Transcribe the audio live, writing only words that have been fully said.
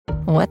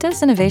What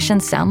does innovation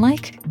sound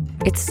like?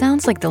 It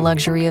sounds like the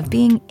luxury of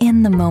being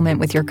in the moment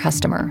with your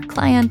customer,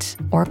 client,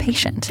 or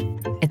patient.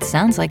 It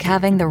sounds like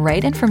having the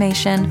right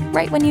information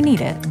right when you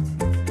need it.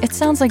 It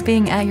sounds like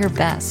being at your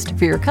best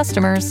for your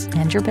customers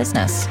and your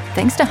business.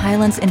 Thanks to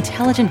Hyland's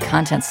intelligent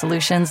content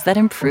solutions that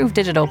improve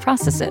digital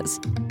processes,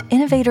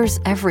 innovators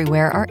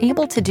everywhere are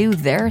able to do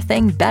their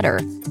thing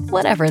better,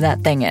 whatever that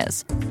thing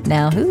is.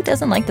 Now, who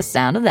doesn't like the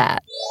sound of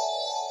that?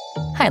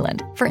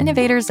 Hyland, for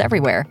innovators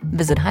everywhere.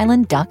 Visit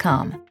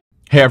hyland.com.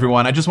 Hey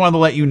everyone, I just wanted to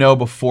let you know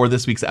before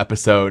this week's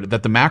episode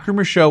that the Mac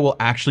Rumor Show will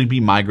actually be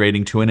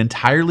migrating to an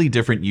entirely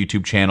different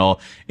YouTube channel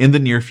in the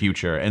near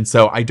future. And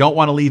so I don't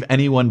want to leave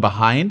anyone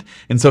behind.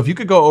 And so if you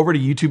could go over to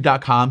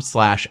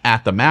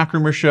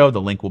youtube.com/@themacrumourshow,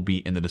 the link will be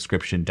in the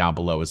description down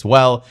below as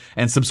well,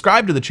 and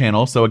subscribe to the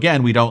channel. So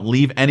again, we don't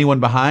leave anyone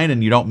behind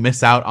and you don't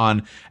miss out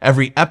on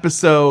every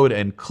episode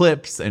and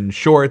clips and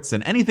shorts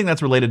and anything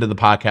that's related to the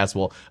podcast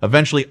will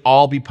eventually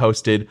all be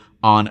posted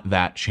on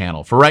that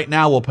channel. For right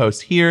now, we'll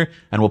post here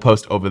and we'll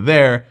post over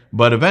there,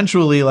 but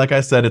eventually, like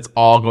I said, it's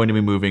all going to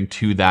be moving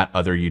to that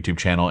other YouTube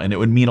channel, and it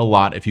would mean a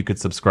lot if you could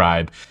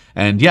subscribe.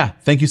 And yeah,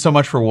 thank you so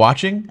much for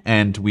watching,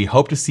 and we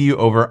hope to see you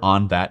over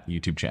on that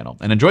YouTube channel.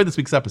 And enjoy this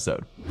week's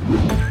episode.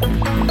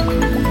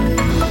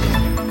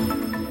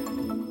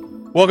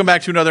 Welcome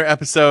back to another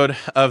episode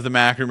of the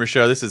Mac Rumor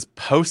Show. This is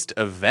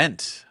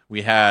post-event.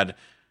 We had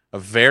a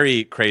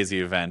very crazy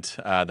event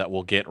that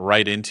we'll get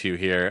right into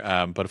here,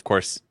 but of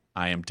course,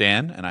 I am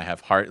Dan, and I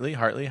have Hartley.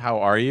 Hartley, how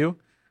are you?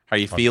 How are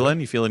you feeling?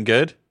 You feeling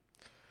good?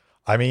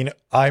 I mean,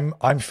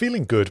 I'm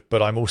feeling good,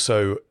 but I'm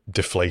also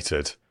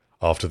deflated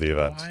after the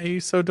event. Why are you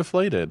so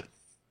deflated?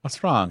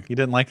 What's wrong? You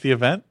didn't like the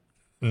event?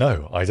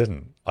 No, I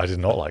didn't. I did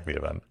not like the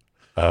event.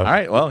 All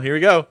right, well, here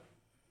we go.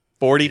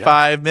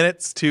 45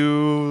 minutes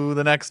to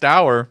the next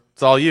hour.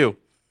 It's all you.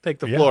 Take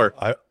the floor.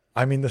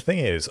 I mean, the thing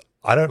is,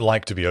 I don't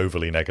like to be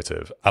overly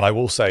negative, and I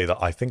will say that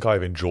I think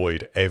I've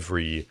enjoyed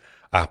every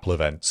Apple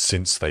event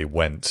since they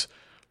went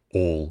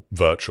all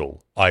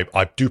virtual.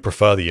 I do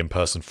prefer the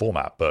in-person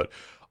format, but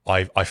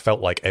I felt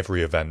like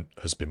every event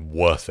has been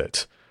worth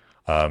it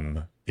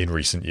in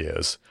recent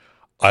years.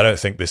 I don't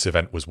think this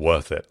event was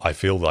worth it. I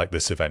feel like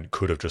this event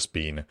could have just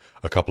been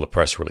a couple of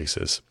press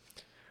releases.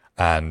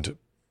 And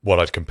what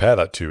I'd compare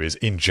that to is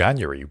in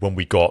January when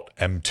we got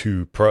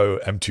M2 Pro,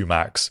 M2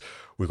 Max,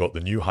 we got the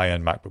new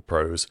high-end MacBook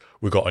Pros,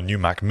 we got a new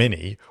Mac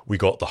Mini, we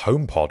got the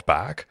HomePod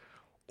back.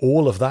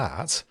 All of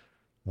that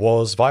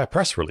was via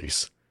press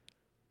release,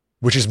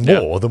 which is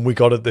more than we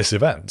got at this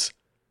event.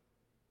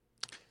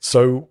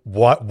 So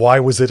why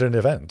was it an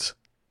event?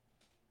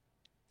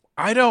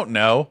 I don't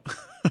know.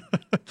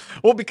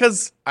 Well,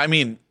 because, I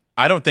mean,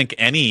 I don't think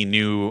any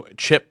new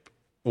chip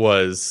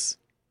was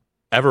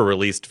ever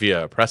released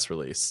via a press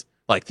release,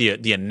 like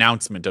the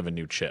announcement of a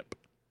new chip.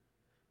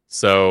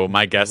 So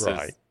my guess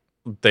is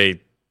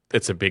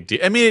it's a big deal.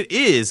 I mean, it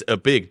is a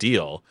big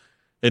deal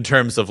in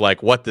terms of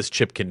like what this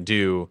chip can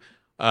do.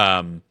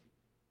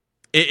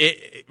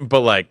 But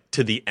like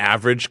to the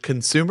average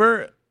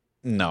consumer,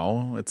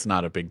 no, it's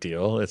not a big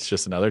deal. It's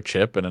just another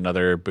chip and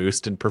another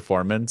boost in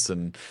performance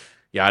and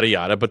yada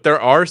yada. But there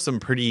are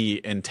some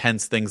pretty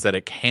intense things that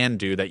it can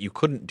do that you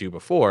couldn't do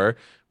before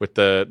with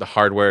the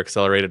hardware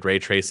accelerated ray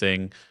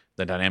tracing,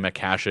 the dynamic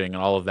caching,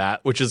 and all of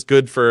that, which is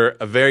good for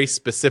a very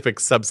specific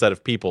subset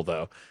of people,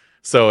 though.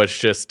 So it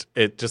just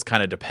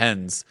kind of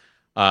depends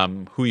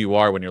who you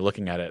are when you're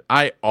looking at it.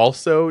 I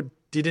also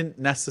didn't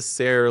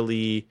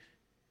necessarily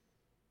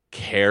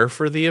care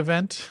for the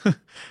event.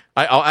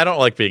 I don't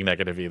like being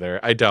negative either.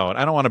 I don't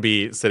want to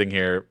be sitting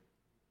here.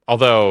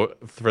 Although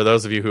for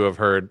those of you who have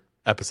heard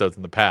episodes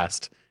in the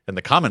past, in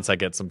the comments I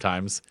get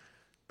sometimes,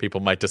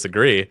 people might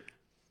disagree.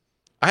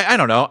 I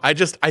don't know.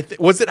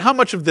 Was it how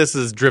much of this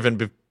is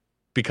driven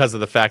because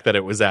of the fact that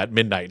it was at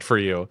midnight for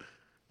you?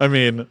 I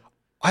mean,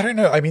 I don't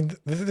know. I mean,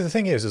 the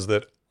thing is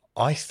that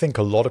I think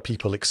a lot of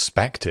people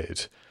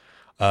expected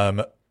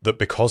that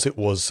because it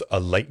was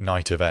a late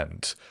night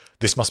event,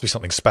 this must be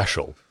something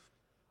special.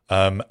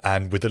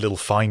 And with the little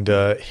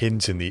Finder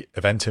hint in the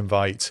event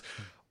invite,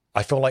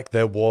 I felt like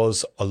there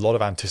was a lot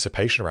of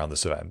anticipation around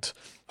this event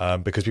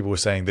because people were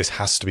saying this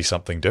has to be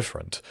something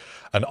different.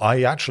 And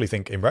I actually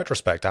think in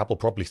retrospect, Apple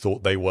probably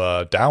thought they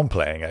were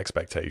downplaying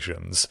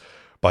expectations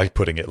by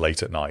putting it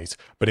late at night.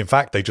 But in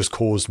fact, they just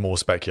caused more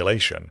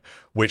speculation,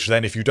 which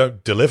then if you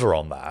don't deliver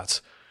on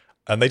that,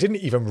 and they didn't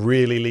even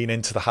really lean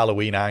into the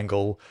Halloween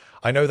angle.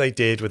 I know they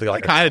did with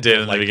like kind of did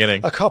in the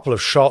beginning. A couple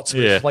of shots.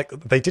 Yeah. Like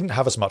they didn't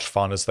have as much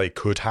fun as they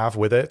could have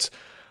with it.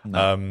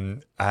 No.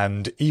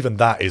 And even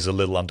that is a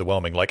little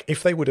underwhelming. Like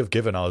if they would have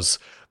given us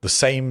the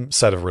same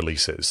set of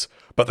releases,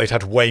 but they'd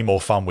had way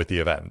more fun with the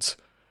event,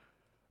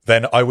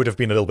 then I would have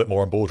been a little bit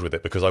more on board with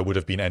it because I would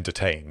have been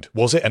entertained.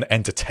 Was it an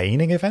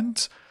entertaining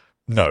event?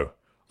 No.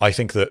 I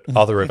think that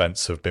other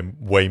events have been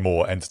way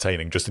more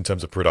entertaining just in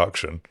terms of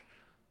production.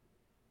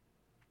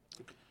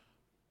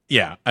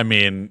 Yeah, I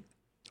mean,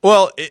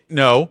 well,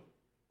 no.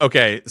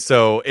 Okay,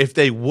 so if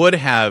they would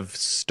have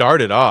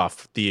started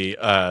off the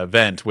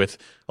event with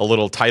a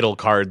little title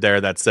card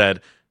there that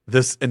said,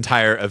 this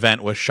entire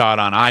event was shot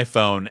on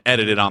iPhone,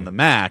 edited on the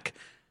Mac,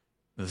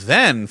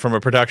 then from a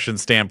production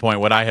standpoint,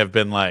 would I have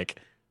been like,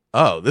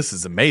 oh, this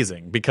is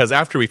amazing? Because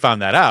after we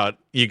found that out,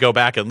 you go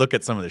back and look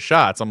at some of the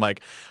shots. I'm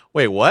like,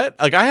 wait, what?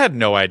 Like, I had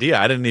no idea.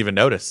 I didn't even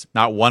notice.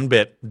 Not one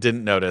bit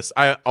didn't notice.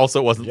 I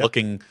also wasn't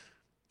looking,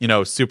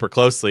 super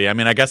closely. I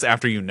mean, I guess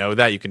after you know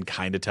that, you can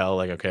kind of tell,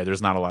 like, okay,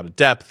 there's not a lot of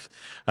depth.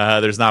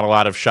 There's not a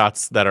lot of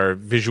shots that are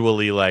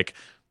visually, like,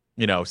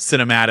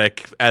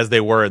 cinematic as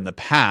they were in the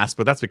past,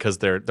 but that's because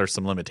there's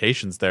some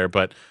limitations there.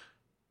 But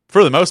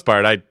for the most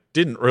part, I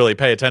didn't really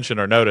pay attention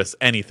or notice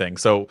anything.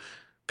 So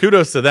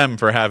kudos to them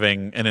for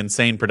having an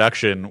insane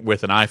production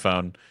with an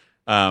iPhone.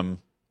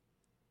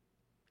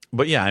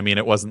 But yeah, I mean,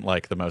 it wasn't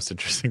like the most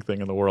interesting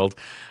thing in the world.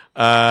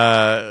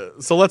 So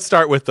let's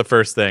start with the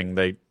first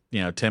thing.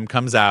 Tim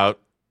comes out.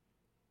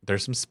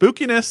 There's some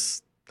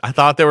spookiness. I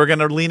thought they were going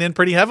to lean in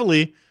pretty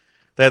heavily.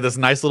 They had this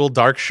nice little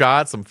dark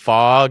shot, some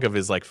fog of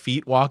his like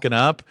feet walking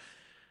up,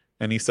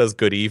 and he says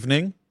good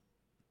evening,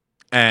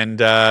 and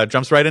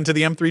jumps right into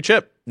the M3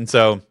 chip. And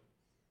so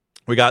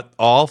we got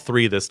all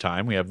three this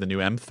time. We have the new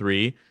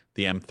M3,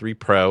 the M3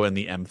 Pro, and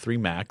the M3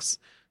 Max.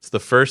 It's the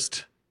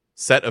first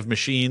set of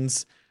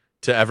machines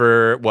to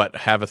ever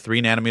have a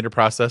 3-nanometer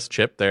process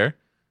chip there.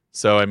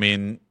 So I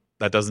mean,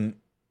 that doesn't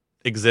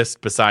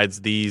exist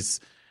besides these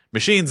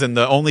machines, and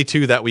the only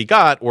two that we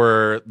got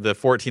were the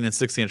 14 and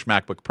 16-inch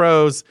MacBook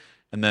Pros,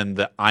 and then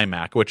the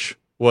iMac, which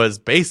was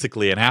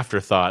basically an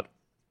afterthought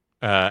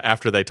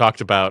after they talked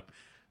about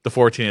the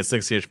 14 and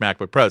 16-inch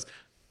MacBook Pros.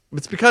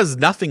 It's because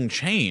nothing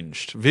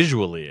changed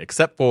visually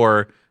except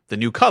for the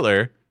new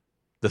color,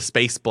 the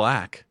space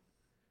black,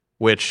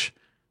 which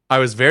I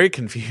was very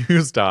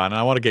confused on. And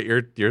I want to get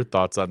your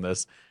thoughts on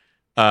this.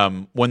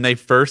 When they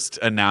first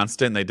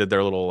announced it and they did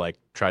their little, like,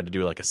 tried to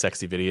do like a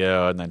sexy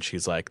video, and then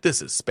she's like,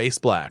 this is space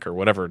black or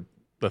whatever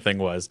the thing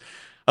was.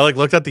 I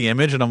looked at the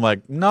image and I'm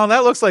like, no,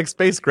 that looks like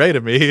space gray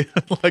to me.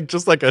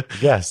 just like a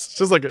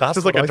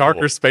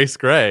darker space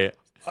gray.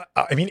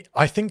 I mean,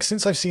 I think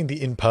since I've seen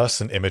the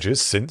in-person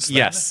images since then,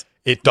 yes,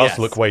 it does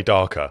look way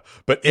darker.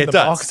 But in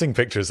the marketing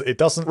pictures, it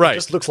doesn't. Right. It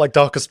just looks like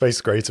darker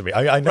space gray to me.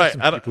 I know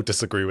some people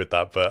disagree with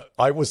that, but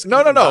I was no.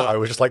 I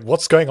was just like,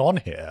 what's going on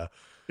here?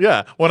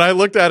 Yeah, when I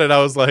looked at it,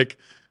 I was like,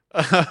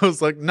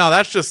 no,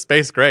 that's just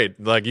space gray.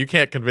 Like, you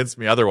can't convince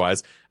me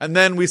otherwise. And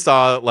then we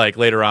saw, like,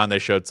 later on, they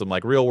showed some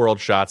like real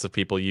world shots of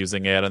people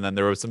using it, and then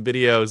there was some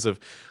videos of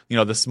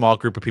the small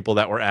group of people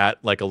that were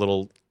at like a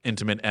little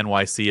intimate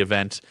NYC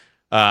event.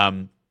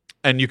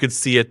 And you could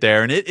see it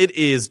there, and it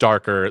is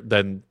darker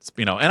than,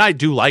 and I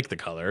do like the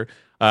color.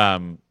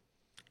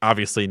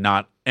 Obviously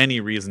not any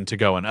reason to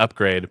go and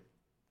upgrade,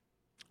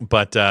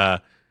 but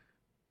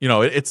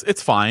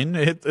it's fine.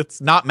 It's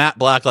not matte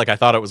black like I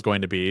thought it was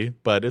going to be,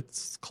 but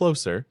it's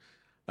closer.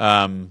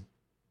 I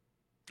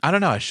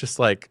don't know. It's just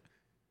like,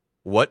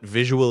 what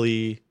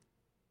visually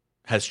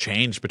has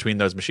changed between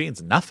those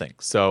machines? Nothing.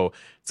 So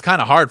it's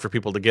kind of hard for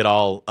people to get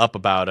all up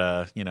about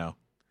a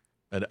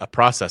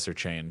processor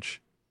change.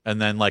 And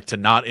then, like, to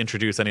not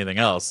introduce anything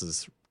else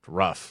is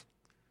rough.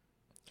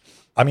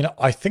 I mean,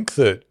 I think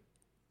that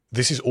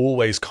this is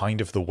always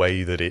kind of the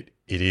way that it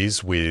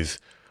is with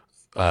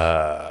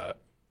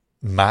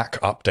Mac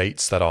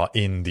updates that are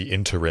in the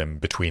interim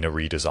between a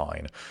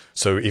redesign.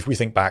 So if we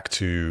think back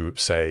to,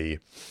 say,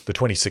 the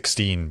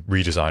 2016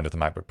 redesign of the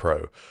MacBook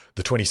Pro,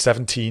 the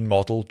 2017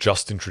 model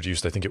just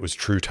introduced, I think it was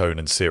True Tone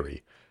and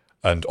Siri,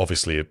 and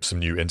obviously some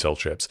new Intel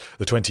chips.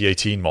 The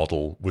 2018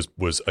 model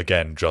was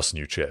again just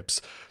new chips.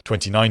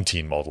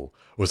 2019 model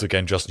was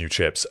again just new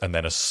chips, and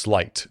then a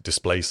slight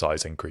display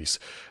size increase.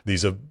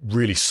 These are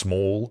really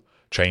small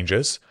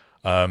changes.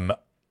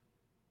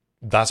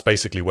 That's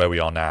basically where we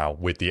are now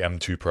with the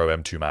M2 Pro,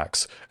 M2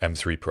 Max,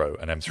 M3 Pro,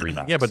 and M3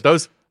 Max. Yeah, but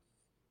those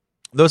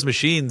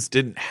machines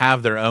didn't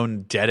have their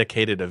own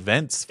dedicated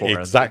events for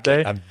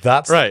exactly, and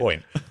that's the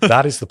point.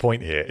 That is the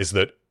point here, is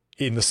that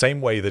in the same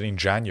way that in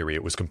January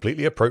it was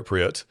completely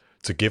appropriate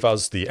to give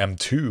us the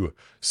M2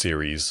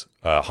 series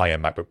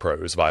high-end MacBook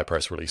Pros via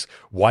press release,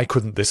 why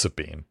couldn't this have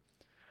been?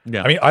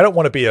 Yeah. I mean, I don't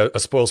want to be a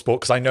spoilsport,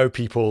 because I know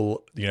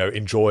people,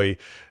 enjoy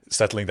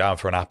settling down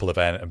for an Apple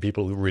event, and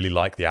people who really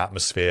like the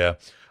atmosphere.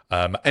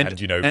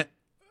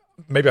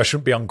 Maybe I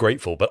shouldn't be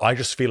ungrateful, but I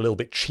just feel a little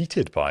bit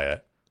cheated by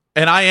it.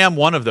 And I am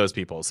one of those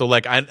people. So,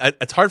 like,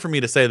 it's hard for me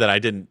to say that I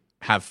didn't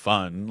have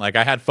fun. Like,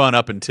 I had fun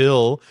up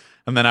until,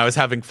 and then I was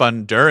having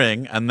fun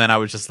during, and then I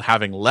was just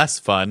having less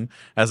fun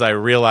as I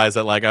realized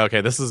that, like,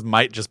 okay,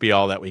 might just be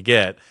all that we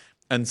get.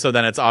 And so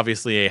then it's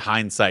obviously a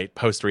hindsight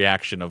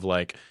post-reaction of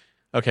like,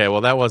 okay,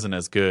 well, that wasn't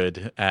as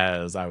good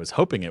as I was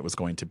hoping it was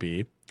going to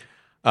be.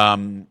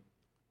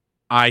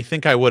 I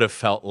think I would have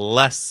felt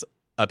less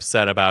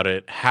upset about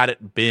it had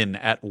it been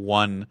at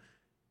 1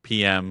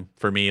 p.m.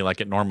 for me,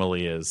 like it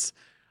normally is.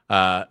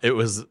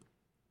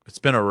 It's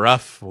been a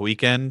rough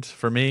weekend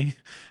for me.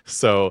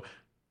 So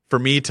for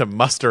me to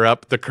muster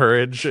up the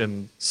courage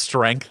and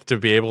strength to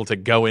be able to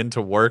go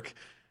into work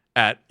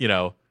at,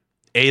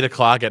 8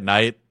 o'clock at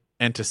night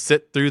and to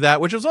sit through that,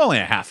 which was only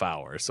a half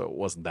hour, so it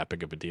wasn't that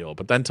big of a deal.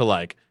 But then to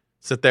like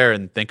sit there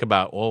and think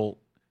about, well,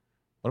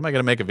 what am I going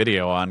to make a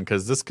video on?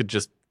 Because this could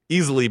just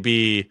easily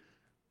be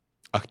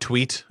a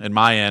tweet in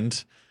my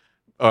end,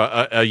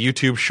 a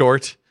YouTube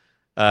short,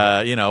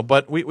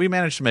 but we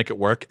managed to make it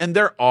work. And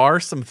there are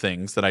some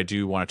things that I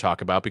do want to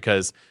talk about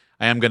because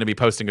I am going to be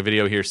posting a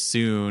video here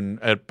soon.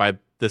 By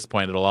this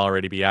point, it'll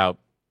already be out.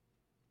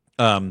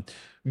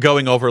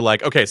 Going over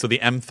like, okay, so the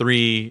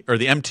M3 or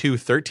the M2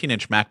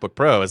 13-inch MacBook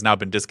Pro has now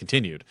been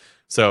discontinued.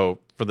 So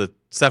for the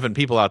 7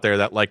 people out there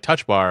that like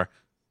Touch Bar,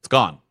 it's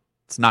gone.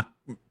 It's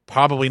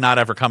probably not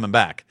ever coming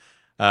back.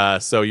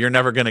 So you're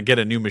never going to get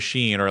a new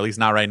machine, or at least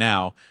not right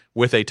now,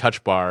 with a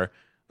Touch Bar.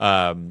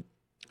 And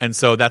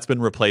so that's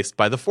been replaced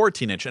by the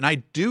 14-inch. And I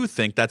do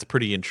think that's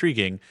pretty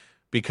intriguing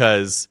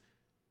because,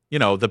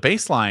 the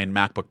baseline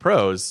MacBook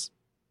Pros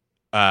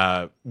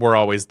were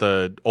always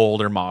the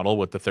older model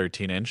with the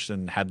 13-inch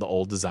and had the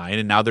old design.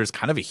 And now there's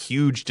kind of a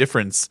huge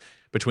difference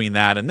between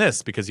that and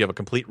this because you have a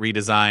complete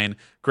redesign.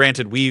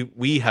 Granted,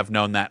 we have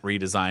known that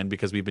redesign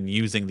because we've been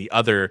using the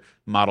other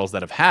models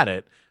that have had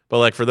it. But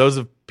like for those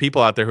of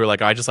people out there who are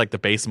like, I just like the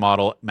base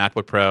model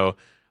MacBook Pro,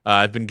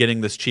 I've been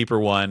getting this cheaper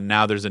one.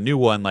 Now there's a new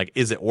one. Like,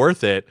 is it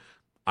worth it?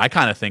 I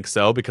kind of think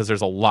so because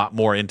there's a lot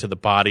more into the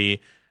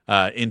body,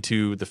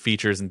 into the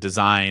features and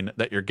design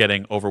that you're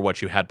getting over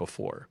what you had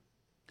before.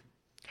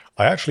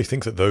 I actually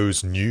think that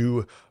those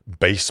new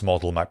base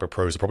model MacBook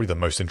Pros are probably the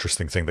most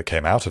interesting thing that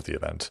came out of the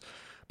event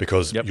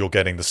because you're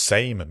getting the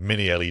same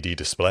mini LED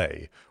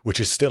display, which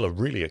is still a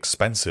really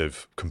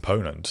expensive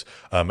component,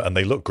 and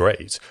they look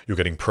great. You're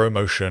getting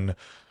ProMotion.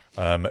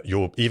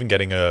 You're even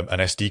getting an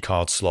SD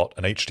card slot,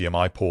 an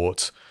HDMI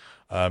port.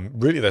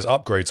 Really, there's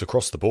upgrades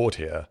across the board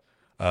here.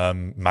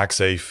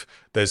 MagSafe.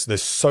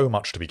 There's so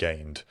much to be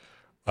gained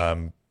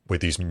with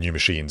these new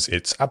machines.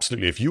 It's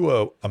absolutely, if you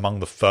were among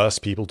the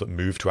first people to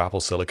move to Apple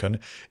Silicon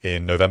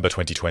in November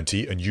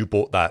 2020 and you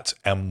bought that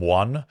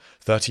M1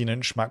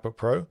 13-inch MacBook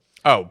Pro,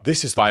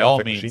 this is the by all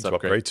perfect means machine to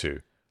upgrade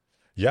to.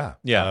 Yeah.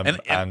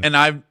 And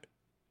I've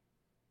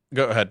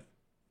go ahead.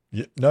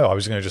 No, I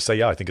was going to just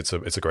say, I think it's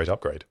a great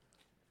upgrade.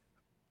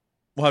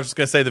 Well, I was just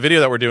going to say the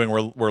video that we're doing,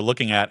 we're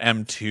looking at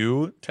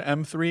M2 to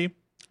M3,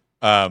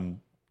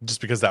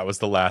 just because that was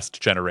the last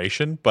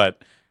generation.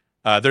 But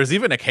there's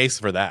even a case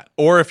for that.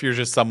 Or if you're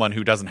just someone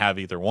who doesn't have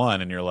either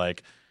one and you're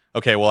like,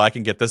 okay, well, I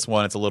can get this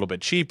one. It's a little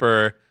bit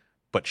cheaper,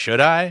 but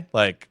should I?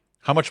 Like,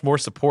 how much more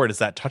support is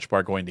that Touch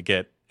Bar going to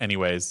get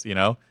anyways,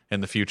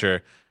 in the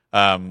future?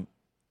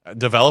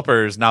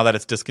 Developers, now that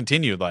it's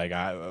discontinued, like,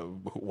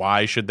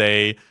 why should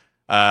they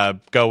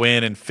go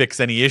in and fix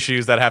any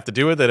issues that have to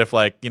do with it if,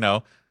 like,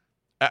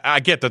 I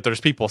get that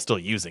there's people still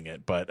using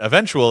it, but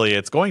eventually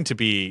it's going to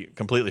be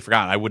completely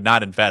forgotten. I would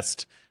not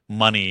invest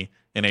money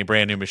in a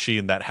brand new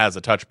machine that has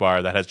a Touch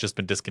Bar that has just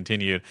been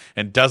discontinued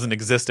and doesn't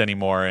exist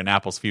anymore in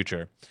Apple's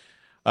future.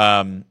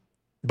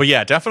 But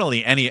yeah,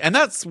 definitely and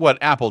that's what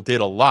Apple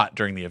did a lot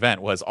during the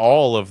event, was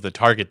all of the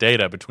target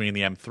data between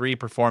the M3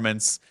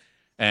 performance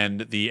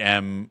and the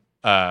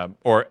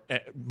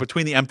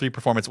between the M3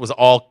 performance was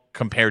all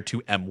compared to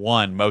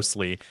M1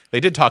 mostly. They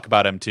did talk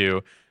about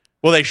M2.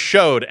 Well, they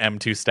showed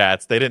M2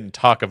 stats. They didn't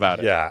talk about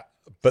it. Yeah,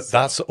 but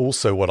that's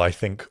also what I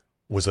think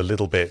was a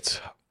little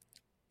bit.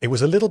 It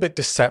was a little bit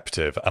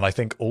deceptive, and I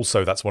think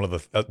also that's one of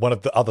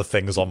the other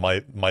things on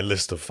my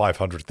list of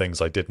 500 things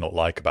I did not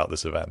like about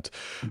this event,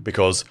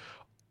 because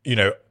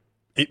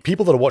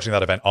people that are watching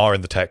that event are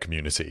in the tech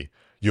community.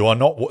 You are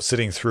not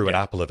sitting through an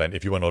Apple event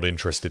if you are not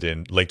interested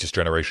in latest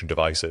generation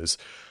devices,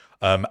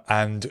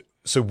 and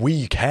so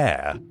we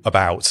care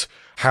about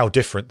how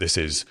different this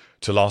is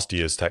to last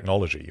year's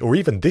technology, or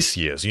even this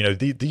year's.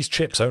 These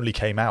chips only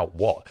came out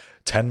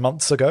 10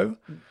 months ago.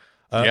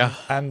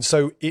 And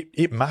so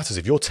it matters.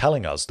 If you're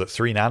telling us that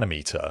 3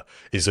 nanometer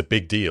is a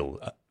big deal,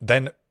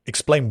 then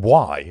explain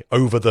why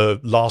over the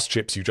last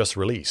chips you just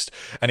released.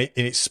 And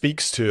it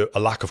speaks to a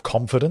lack of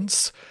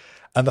confidence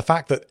and the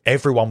fact that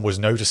everyone was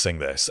noticing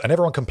this, and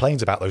everyone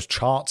complains about those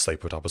charts they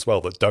put up as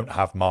well that don't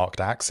have marked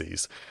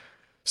axes.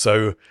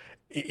 So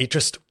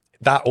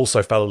that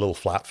also fell a little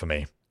flat for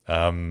me.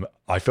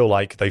 I feel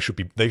like they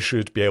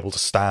should be able to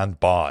stand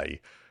by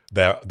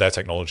their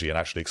technology and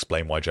actually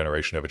explain why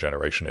generation over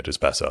generation it is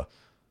better.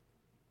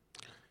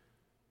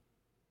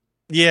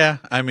 Yeah,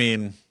 I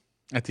mean,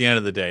 at the end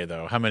of the day,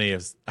 though, how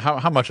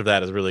much of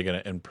that is really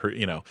going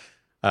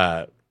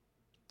to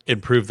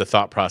improve the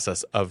thought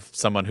process of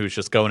someone who's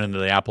just going into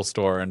the Apple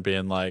store and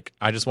being like,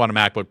 I just want a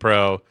MacBook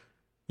Pro.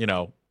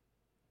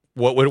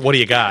 What do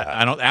you got?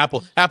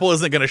 Apple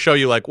isn't going to show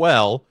you like,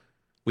 well,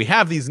 we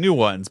have these new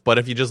ones, but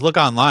if you just look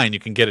online, you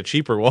can get a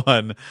cheaper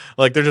one.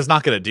 Like, they're just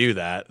not going to do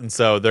that. And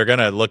so they're going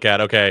to look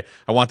at, okay,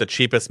 I want the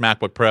cheapest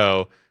MacBook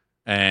Pro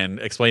and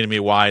explain to me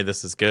why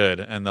this is good.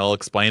 And they'll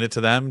explain it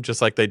to them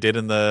just like they did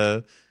in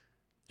the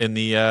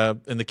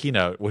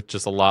keynote, with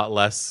just a lot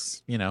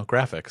less,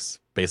 graphics,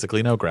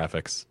 basically no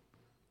graphics.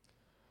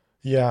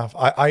 Yeah,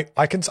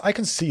 I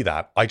can see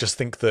that. I just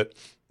think that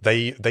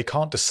they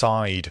can't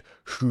decide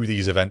who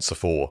these events are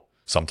for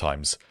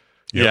sometimes.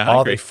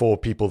 Are they for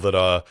people that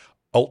are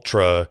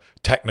ultra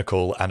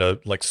technical and are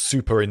like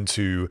super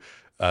into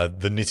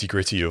the nitty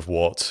gritty of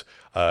what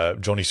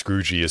Johnny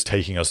Scroogey is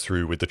taking us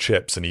through with the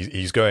chips, and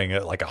he's going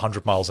at like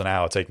 100 miles an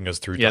hour, taking us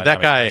through Yeah,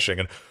 dynamic that guy. meshing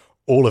and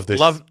all of this.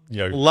 Love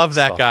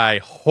that stuff. guy.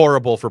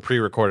 Horrible for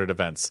pre-recorded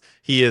events.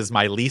 He is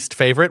my least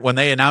favorite. When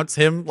they announce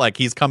him, like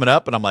he's coming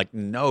up, and I'm like,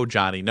 no,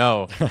 Johnny,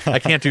 no, I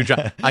can't do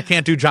I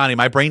can't do Johnny.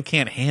 My brain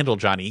can't handle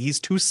Johnny. He's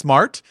too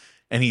smart,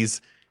 and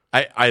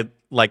I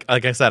like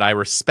I said, I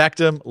respect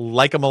him,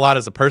 like him a lot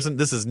as a person.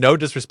 This is no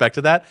disrespect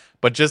to that,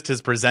 but just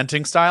his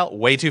presenting style,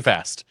 way too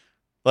fast.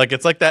 Like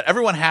it's like that.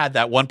 Everyone had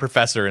that one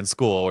professor in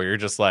school where you're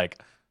just like,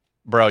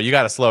 bro, you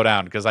got to slow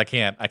down because I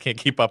can't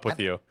keep up with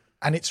you.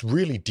 And it's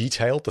really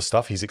detailed, the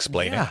stuff he's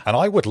explaining. Yeah. And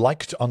I would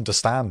like to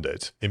understand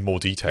it in more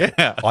detail.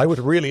 Yeah. I would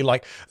really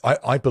like...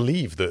 I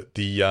believe that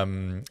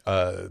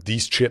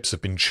these chips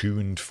have been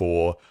tuned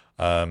for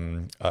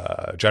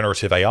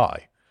generative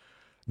AI.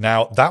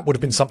 Now, that would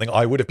have been something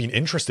I would have been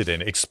interested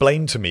in.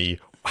 Explain to me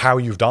how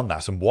you've done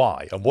that and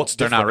why. And what's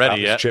They're different not about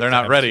ready this yet. chip They're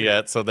from not ready M3.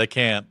 yet, so they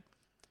can't.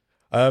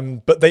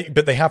 But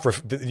they have,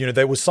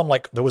 there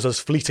was a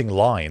fleeting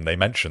line, they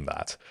mentioned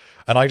that.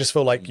 And I just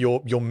feel like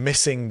you're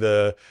missing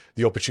the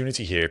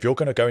opportunity here. If you're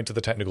going to go into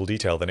the technical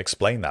detail, then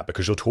explain that,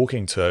 because you're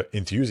talking to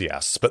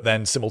enthusiasts, but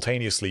then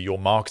simultaneously you're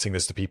marketing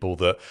this to people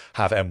that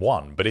have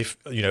M1. But if,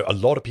 a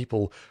lot of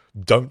people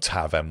don't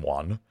have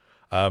M1,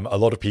 a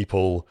lot of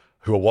people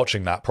who are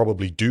watching that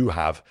probably do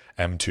have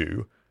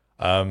M2.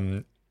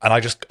 And I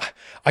just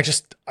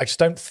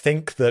don't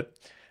think that,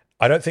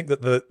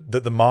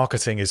 the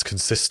marketing is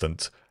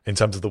consistent in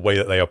terms of the way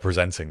that they are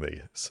presenting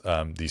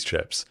these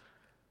chips.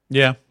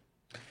 Yeah.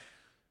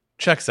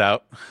 Checks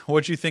out.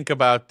 What'd you think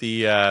about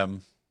the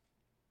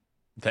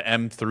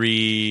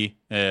M3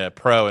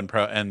 Pro and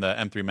the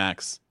M3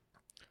 Max?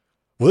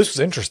 Well, this was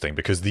interesting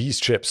because these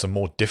chips are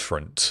more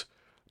different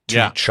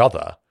to each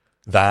other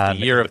than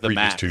the year in of the the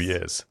previous Max. 2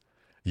 years.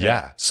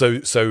 Yeah.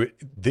 So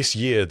this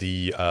year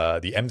the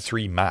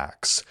M3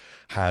 Max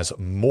has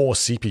more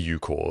CPU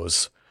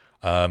cores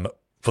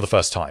for the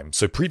first time.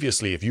 So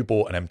previously, if you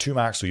bought an M2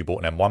 Max or you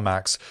bought an M1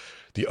 Max,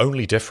 the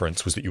only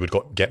difference was that you would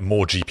get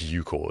more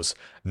GPU cores.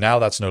 Now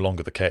that's no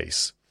longer the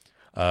case.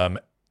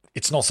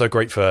 It's not so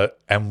great for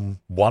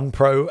M1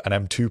 Pro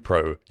and M2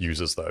 Pro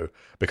users, though,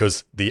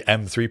 because the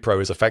M3 Pro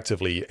is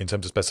effectively, in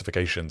terms of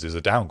specifications, is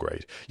a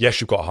downgrade. Yes,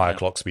 you've got a higher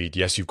clock speed.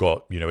 Yes, you've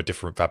got a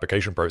different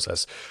fabrication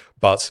process,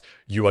 but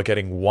you are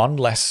getting one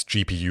less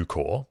GPU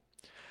core,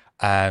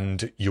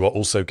 and you are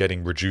also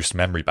getting reduced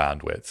memory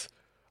bandwidth,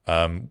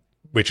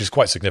 which is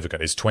quite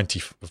significant. It's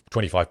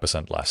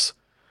 25% less.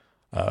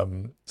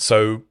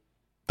 So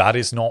that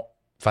is not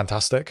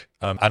fantastic.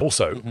 And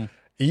also,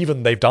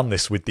 even they've done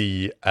this with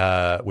the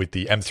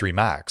M3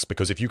 Max,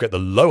 because if you get the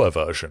lower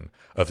version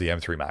of the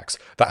M3 Max,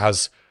 that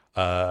has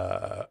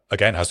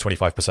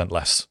 25%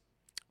 less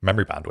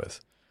memory bandwidth.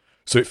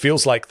 So it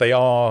feels like they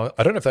are,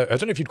 I don't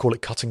know if you'd call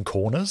it cutting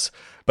corners,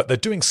 but they're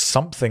doing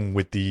something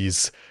with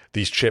these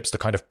chips to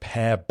kind of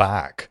pare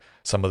back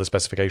some of the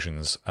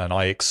specifications. And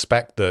I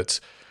expect that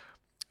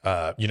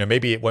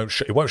maybe it won't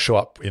show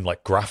up in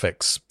like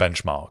graphics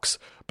benchmarks,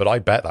 but I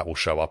bet that will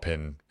show up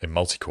in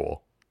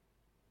multi-core.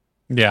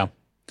 Yeah.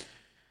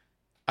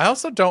 I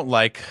also don't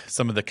like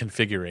some of the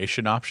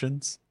configuration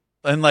options.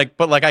 And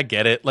but I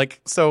get it.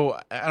 So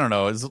I don't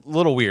know, it's a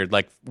little weird.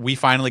 Like we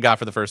finally got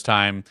for the first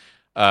time,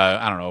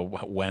 I don't know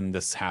when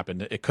this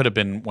happened. It could have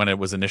been when it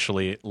was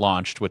initially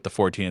launched with the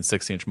 14 and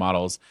 16-inch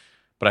models,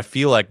 but I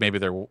feel like maybe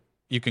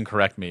you can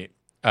correct me.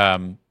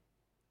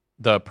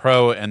 The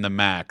Pro and the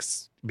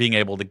Max being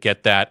able to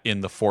get that in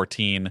the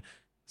 14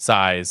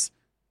 size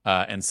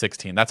and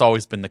 16. That's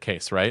always been the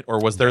case, right? Or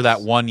was there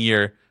that 1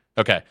 year?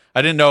 Okay.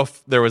 I didn't know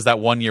if there was that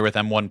 1 year with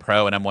M1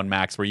 Pro and M1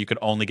 Max where you could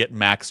only get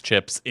Max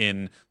chips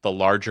in the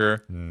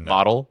larger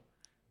model.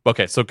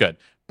 Okay, so good.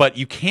 But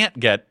you can't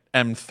get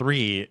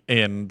M3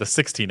 in the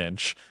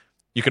 16-inch.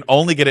 You can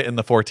only get it in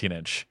the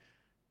 14-inch.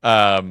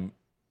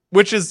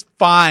 Which is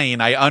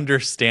fine. I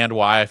understand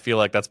why. I feel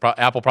like that's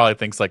Apple probably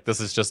thinks like this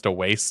is just a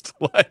waste.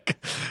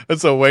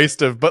 It's a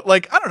waste of. But I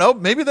don't know.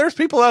 Maybe there's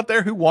people out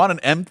there who want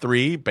an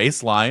M3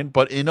 baseline,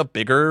 but in a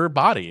bigger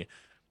body.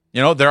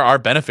 There are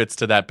benefits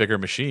to that bigger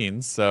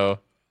machine. So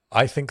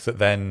I think that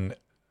then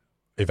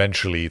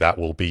eventually that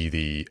will be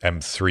the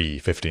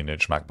M3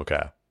 15-inch MacBook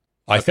Air.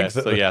 I think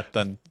that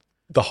then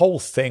the whole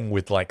thing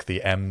with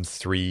the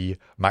M3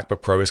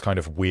 MacBook Pro is kind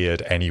of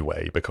weird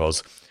anyway,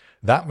 because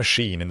that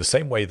machine, in the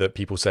same way that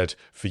people said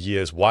for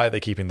years, why are they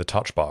keeping the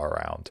touch bar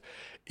around?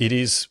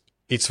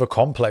 It's for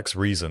complex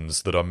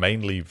reasons that are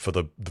mainly for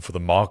the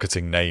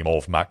marketing name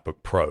of MacBook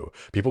Pro.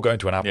 People go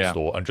into an Apple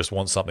store and just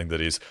want something that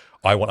is,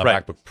 I want a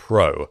MacBook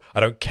Pro. I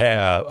don't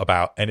care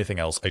about anything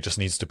else. It just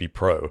needs to be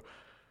Pro.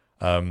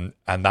 And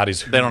that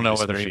is who they don't know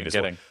this what they're machine even is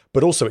getting. for.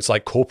 But also, it's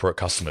like corporate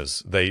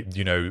customers. They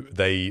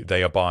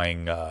are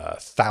buying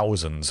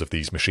thousands of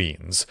these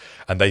machines,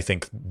 and they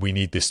think we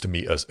need this to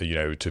meet us,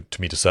 to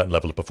meet a certain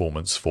level of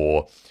performance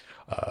for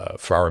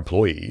our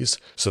employees.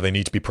 So they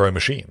need to be Pro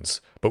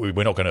machines, but we're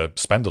not going to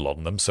spend a lot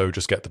on them. So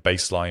just get the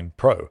baseline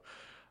Pro.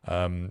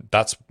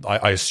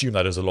 I assume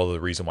that is a lot of the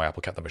reason why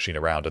Apple kept the machine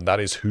around, and that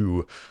is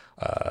who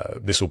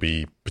this will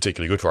be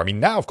particularly good for. I mean,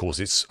 now, of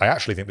course, I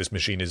actually think this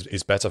machine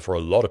is better for a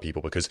lot of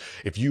people, because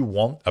if you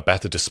want a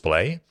better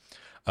display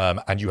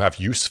and you have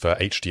use for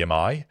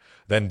HDMI,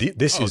 then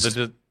this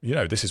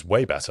is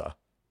way better.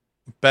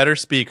 Better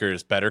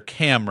speakers, better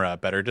camera,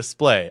 better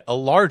display, a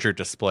larger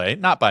display,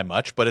 not by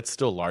much, but it's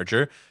still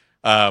larger.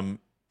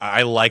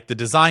 I like the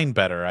design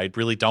better. I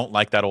really don't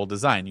like that old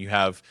design. You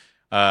have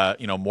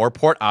more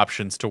port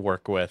options to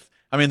work with.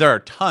 I mean, there are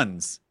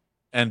tons,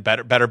 and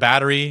better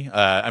battery.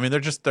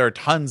 There are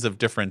tons of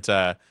different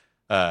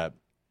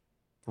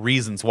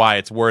reasons why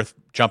it's worth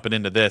jumping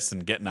into this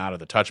and getting out of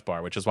the touch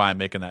bar, which is why I'm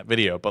making that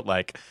video. But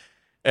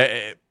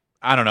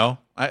I don't know.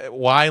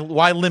 Why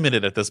limit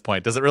it at this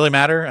point? Does it really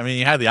matter? I mean,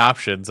 you had the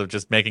options of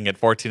just making it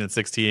 14 and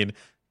 16,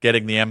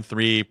 getting the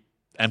M3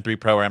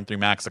 Pro or M3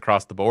 Max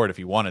across the board if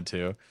you wanted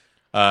to.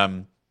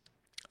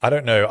 I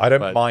don't know. I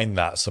don't mind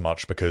that so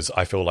much, because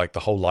I feel like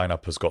the whole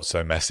lineup has got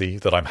so messy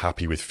that I'm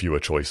happy with fewer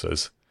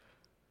choices.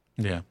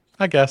 Yeah,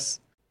 I guess.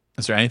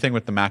 Is there anything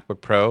with the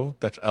MacBook Pro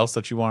else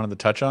that you wanted to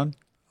touch on?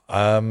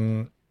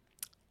 I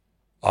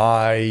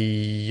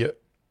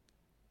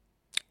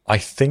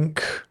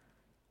think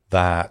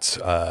that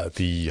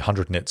the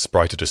 100 nits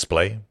brighter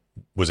display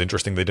was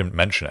interesting. They didn't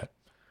mention it.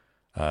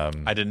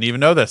 I didn't even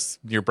know this.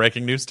 You're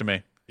breaking news to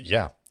me.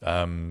 Yeah,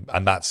 and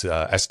that's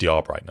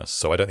SDR brightness.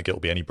 So I don't think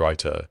it'll be any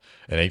brighter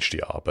in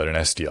HDR, but in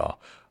SDR,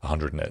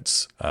 100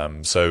 nits.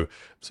 So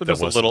just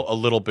a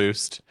little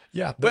boost.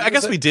 Yeah, but I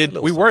guess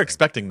we were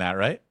expecting that,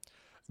 right?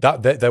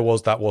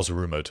 That was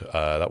rumored.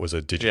 That was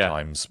a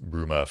DigiTimes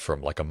rumor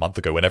from like a month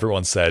ago, when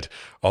everyone said,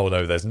 "Oh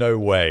no, there's no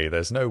way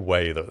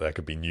that there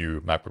could be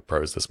new MacBook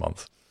Pros this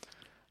month."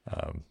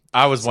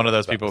 I was one of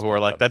those people who were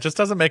like, that just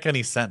doesn't make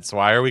any sense.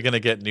 Why are we going to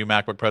get new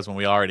MacBook Pros when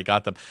we already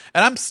got them?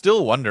 And I'm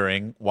still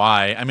wondering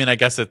why. I mean, I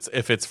guess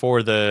if it's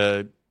for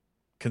the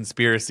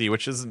conspiracy,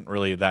 which isn't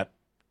really that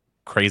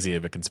crazy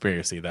of a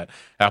conspiracy, that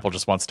Apple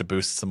just wants to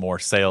boost some more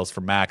sales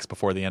for Macs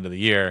before the end of the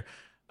year,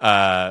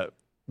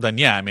 then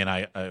yeah, I mean,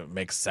 it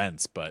makes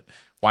sense. But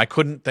why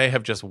couldn't they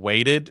have just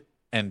waited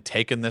and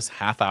taken this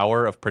half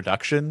hour of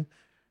production?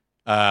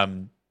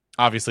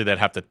 Obviously, they'd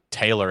have to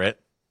tailor it.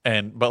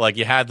 But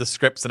you had the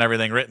scripts and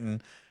everything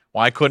written.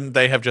 Why couldn't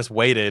they have just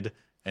waited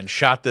and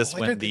shot this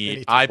when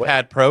the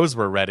iPad Pros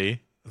were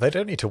ready? They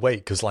don't need to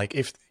wait, because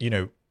if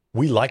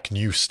we like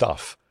new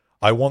stuff.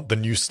 I want the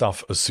new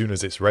stuff as soon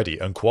as it's ready.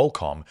 And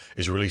Qualcomm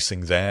is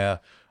releasing their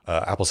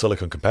Apple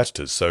Silicon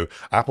competitors, so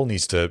Apple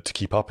needs to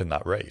keep up in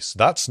that race.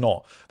 That's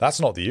not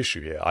the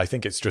issue here. I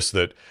think it's just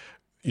that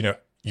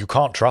you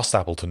can't trust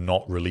Apple to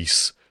not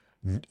release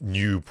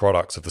new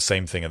products of the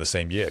same thing in the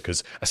same year,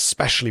 because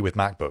especially with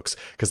MacBooks,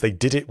 because they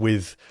did it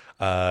with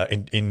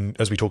in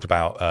as we talked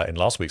about in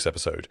last week's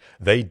episode,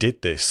 they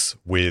did this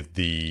with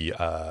the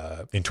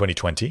in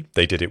 2020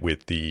 they did it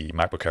with the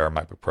MacBook Air and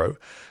MacBook Pro,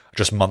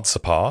 just months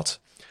apart.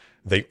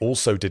 They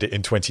also did it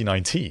in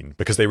 2019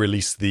 because they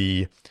released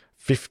the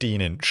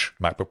 15-inch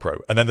MacBook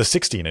Pro and then the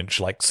 16-inch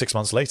like 6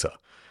 months later.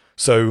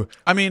 So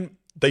I mean,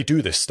 they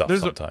do this stuff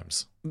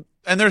sometimes.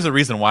 And there's a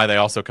reason why they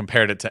also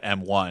compared it to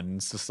M1.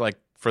 It's just like,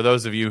 for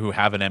those of you who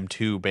have an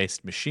M2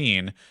 based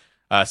machine,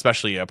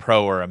 especially a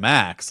Pro or a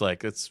Max,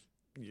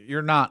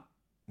 you're not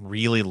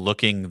really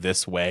looking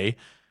this way.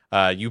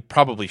 You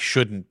probably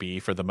shouldn't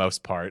be, for the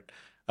most part.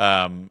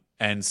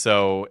 And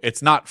so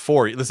it's not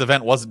this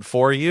event wasn't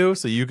for you,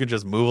 so you can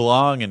just move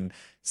along and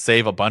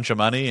save a bunch of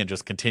money and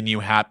just continue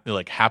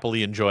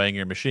happily enjoying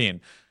your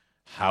machine.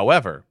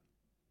 However,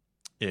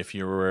 if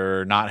you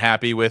were not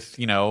happy with,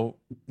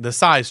 the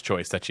size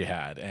choice that you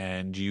had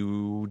and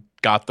you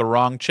got the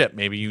wrong chip,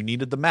 maybe you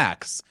needed the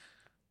Max,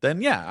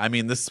 then yeah, I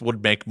mean, this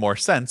would make more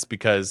sense,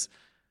 because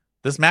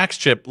this Max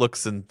chip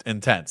looks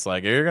intense.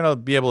 You're going to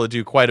be able to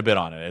do quite a bit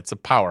on it. It's a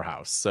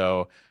powerhouse.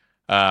 So,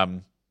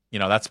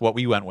 that's what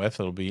we went with.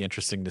 It'll be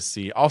interesting to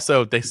see.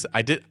 Also,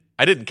 I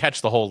didn't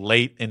catch the whole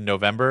later in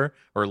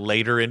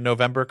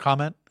November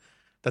comment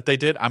that they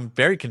did. I'm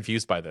very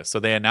confused by this. So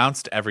they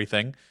announced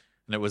everything,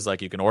 and it was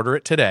like, you can order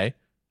it today,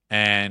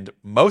 and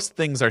most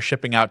things are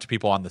shipping out to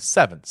people on the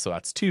 7th, so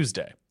that's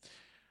Tuesday.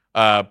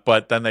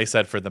 But then they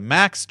said for the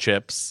Max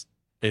chips,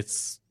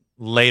 it's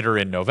later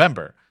in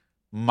November.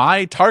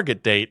 My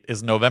target date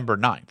is November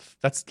 9th.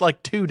 That's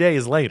like 2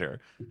 days later.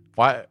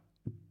 Why?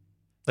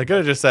 They could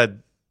have just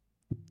said,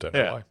 don't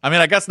know why. I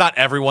mean, I guess not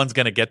everyone's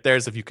going to get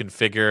theirs if you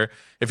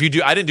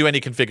do. I didn't do any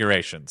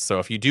configurations. So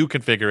if you do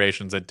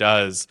configurations, it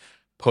does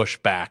push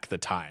back the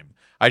time.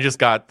 I just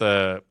got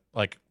the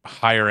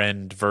higher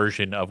end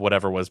version of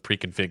whatever was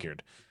pre-configured.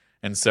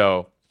 And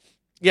so,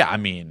 yeah, I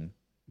mean,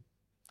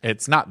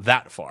 it's not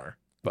that far,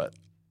 but.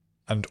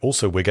 And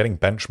also we're getting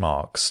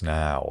benchmarks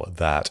now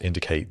that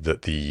indicate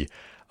that the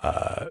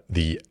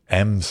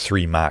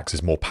M3 Max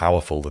is more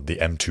powerful than the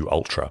M2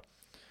 Ultra.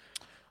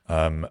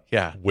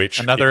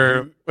 Which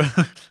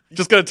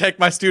just gonna take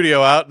my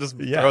Studio out,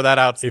 throw that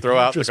out, throw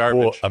out the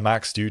garbage. Bought a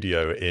Mac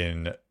Studio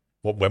in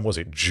when was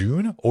it,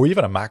 June, or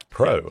even a Mac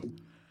Pro?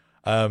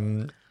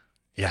 We're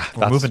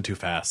moving too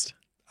fast.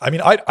 I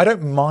mean, I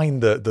don't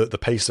mind the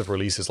pace of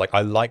releases. Like,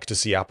 I like to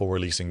see Apple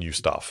releasing new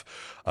stuff.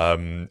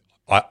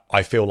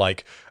 I feel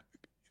like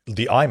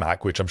the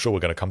iMac, which I'm sure we're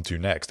going to come to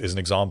next, is an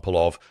example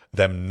of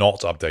them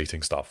not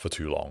updating stuff for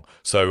too long.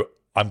 So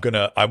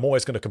I'm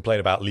always gonna complain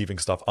about leaving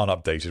stuff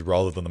unupdated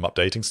rather than them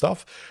updating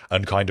stuff,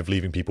 and kind of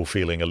leaving people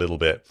feeling a little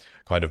bit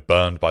kind of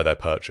burned by their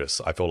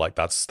purchase. I feel like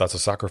that's a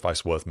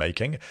sacrifice worth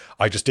making.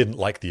 I just didn't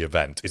like the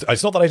event.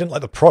 It's not that I didn't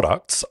like the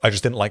products, I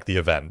just didn't like the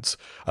event,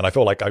 and I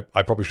feel like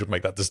I probably should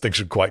make that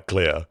distinction quite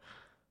clear.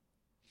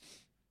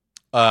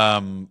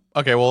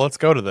 Okay, well, let's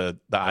go to the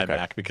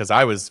iMac, because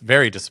I was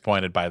very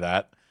disappointed by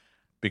that,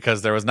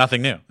 because there was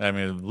nothing new. I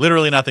mean,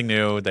 literally nothing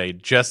new. They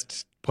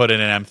just put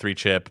in an M3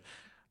 chip.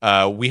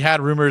 We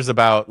had rumors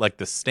about like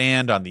the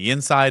stand on the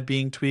inside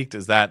being tweaked.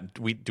 Is that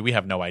we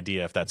have no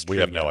idea if that's true? We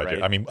have no idea.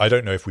 Right? I mean, I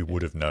don't know if we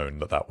would have known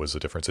that was a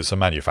difference. It's a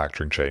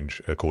manufacturing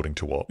change, according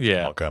to what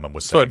Mark Gurman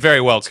was saying. So it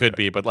very well could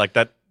be, but like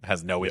that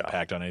has no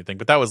impact on anything.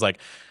 But that was like,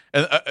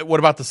 what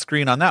about the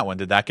screen on that one?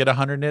 Did that get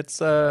 100 nits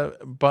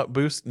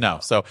boost? No.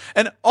 So,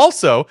 and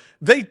also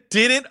they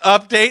didn't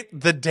update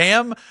the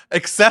damn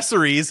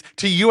accessories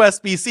to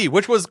USB-C,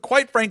 which was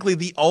quite frankly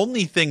the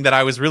only thing that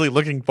I was really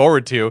looking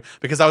forward to,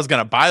 because I was going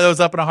to buy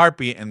those up in a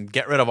heartbeat and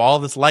get rid of all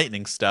this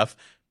lightning stuff.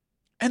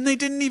 And they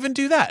didn't even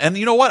do that. And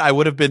you know what? I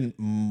would have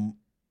been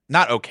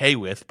not okay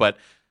with, but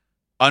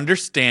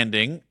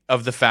understanding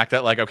of the fact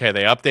that, like, okay,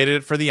 they updated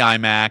it for the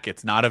iMac,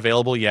 it's not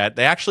available yet.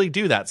 They actually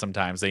do that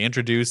sometimes. They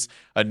introduce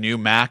a new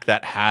Mac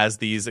that has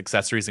these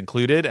accessories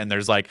included, and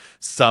there's like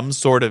some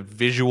sort of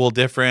visual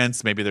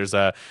difference. Maybe there's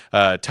a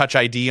Touch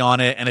ID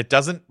on it, and it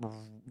doesn't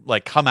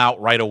like come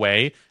out right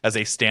away as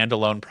a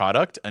standalone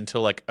product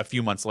until like a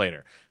few months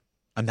later,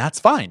 and that's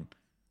fine.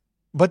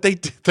 But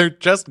they're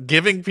just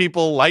giving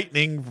people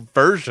lightning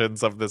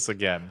versions of this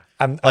again.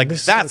 And like,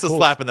 that's a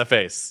slap in the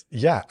face.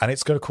 Yeah, and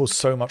it's going to cause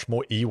so much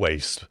more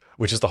e-waste,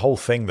 which is the whole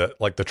thing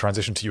that like the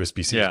transition to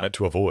USB-C is meant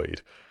to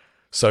avoid.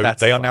 So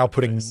they are now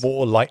putting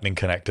more lightning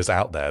connectors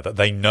out there that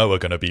they know are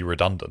going to be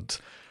redundant.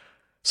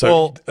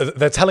 So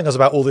they're telling us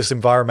about all this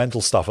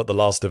environmental stuff at the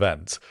last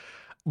event.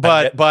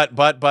 But I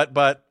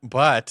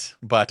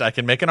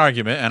can make an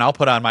argument, and I'll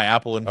put on my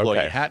Apple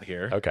employee hat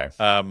here. Okay.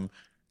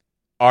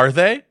 Are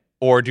they?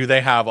 Or do they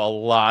have a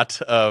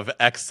lot of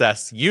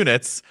excess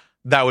units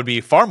that would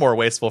be far more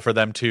wasteful for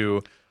them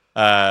to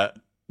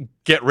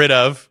get rid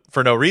of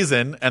for no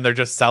reason, and they're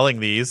just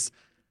selling these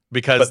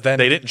because they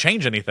didn't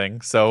change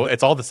anything, so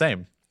it's all the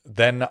same?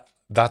 Then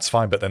that's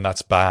fine, but then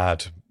that's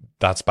bad.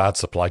 That's bad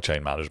supply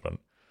chain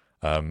management.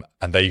 And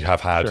they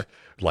have had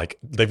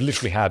they've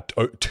literally had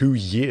 2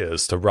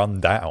 years to run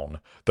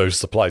down those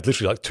supplies,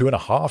 literally like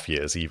 2.5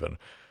 years even.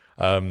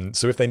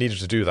 So if they needed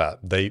to do that,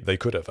 they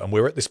could have. And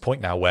we're at this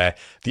point now where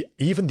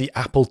even the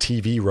Apple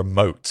TV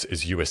remote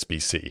is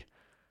USB-C,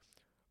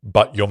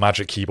 but your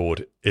Magic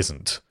Keyboard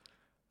isn't.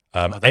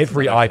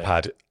 Every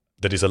iPad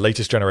that is a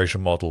latest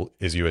generation model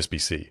is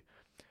USB-C.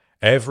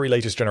 Every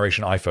latest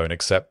generation iPhone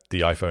except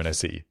the iPhone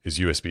SE is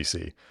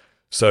USB-C.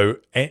 So,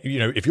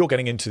 if you're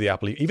getting into the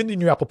Apple, even the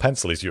new Apple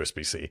Pencil is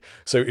USB-C.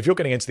 So if you're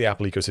getting into the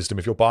Apple ecosystem,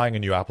 if you're buying a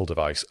new Apple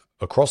device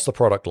across the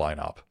product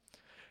lineup,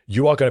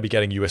 you are going to be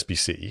getting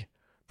USB-C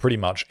pretty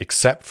much,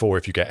 except for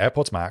if you get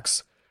AirPods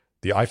Max,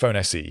 the iPhone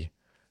SE,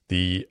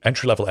 the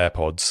entry-level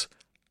AirPods,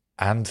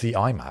 and the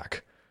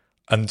iMac.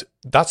 And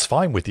that's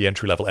fine with the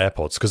entry-level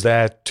AirPods because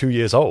they're 2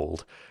 years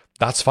old.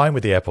 That's fine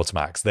with the AirPods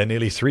Max. They're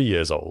nearly 3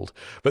 years old.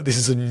 But this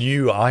is a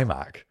new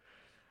iMac.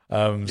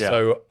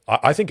 So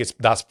I think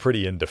that's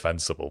pretty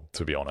indefensible,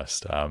 to be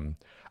honest.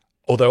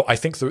 Although I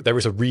think there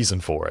is a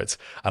reason for it.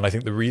 And I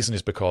think the reason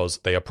is because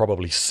they are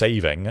probably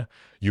saving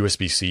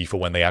USB-C for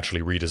when they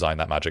actually redesign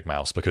that Magic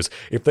Mouse. Because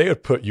if they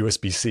had put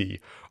USB-C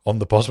on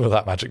the bottom of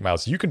that Magic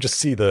Mouse, you can just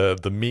see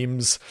the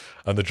memes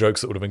and the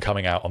jokes that would have been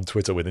coming out on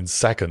Twitter within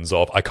seconds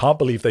of, I can't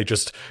believe they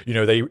just,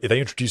 they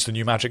introduced a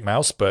new Magic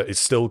Mouse, but it's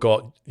still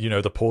got,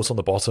 the port on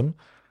the bottom.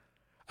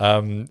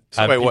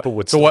 People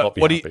would still not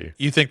be happy. Do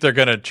you think they're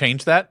going to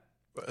change that?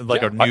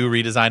 Like a new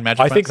redesigned Magic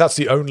Mouse? I think that's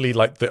the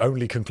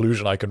only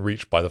conclusion I can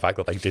reach by the fact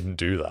that they didn't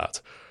do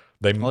that.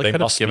 They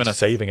must be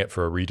saving it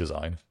for a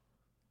redesign.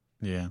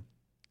 Yeah.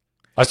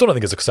 I still don't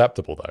think it's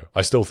acceptable though.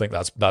 I still think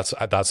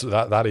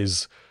that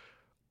is.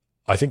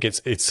 I think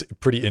it's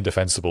pretty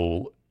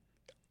indefensible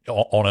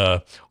on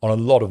a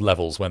lot of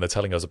levels when they're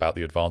telling us about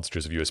the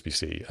advantages of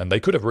USB-C, and they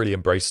could have really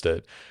embraced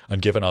it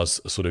and given us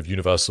a sort of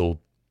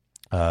universal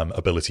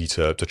ability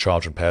to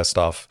charge and pair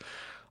stuff,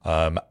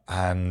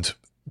 and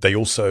they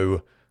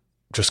also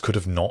just could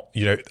have not.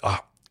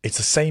 It's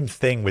the same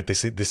thing with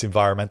this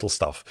environmental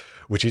stuff,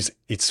 which is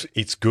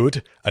it's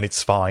good and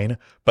it's fine,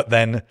 but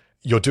then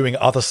you're doing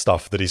other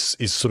stuff that is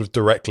sort of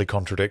directly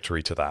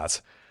contradictory to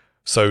that.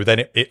 So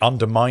then it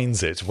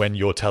undermines it when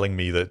you're telling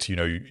me that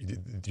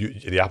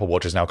the Apple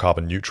Watch is now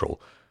carbon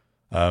neutral.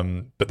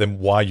 But then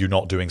why are you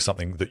not doing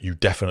something that you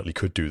definitely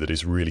could do that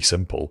is really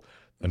simple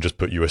and just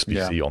put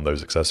USB-C on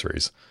those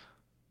accessories?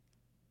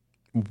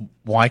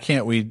 Why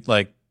can't we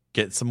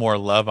get some more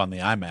love on the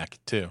iMac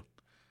too?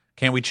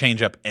 Can't we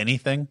change up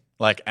anything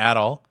at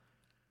all?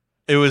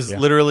 It was Yeah.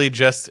 literally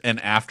just an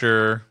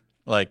afterthought.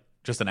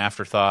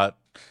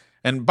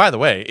 And by the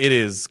way, it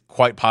is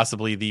quite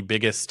possibly the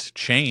biggest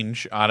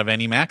change out of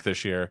any Mac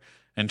this year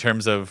in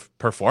terms of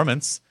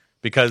performance,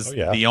 because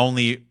the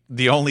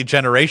only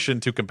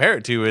generation to compare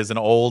it to is an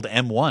old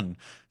M1.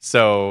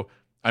 So,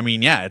 I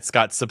mean, yeah, it's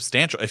got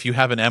substantial. If you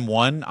have an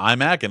M1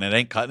 iMac and it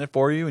ain't cutting it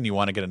for you and you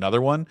want to get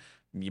another one,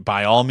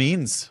 by all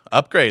means,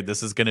 upgrade.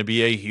 This is going to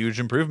be a huge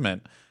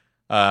improvement.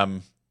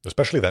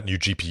 Especially that new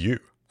GPU.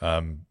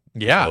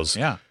 Yeah.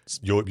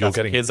 You're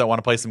getting kids that want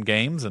to play some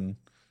games and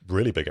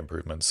really big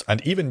improvements.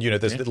 And even,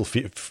 there's little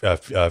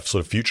sort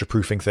of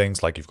future-proofing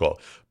things, like you've got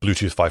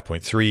Bluetooth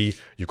 5.3,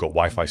 you've got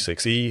Wi-Fi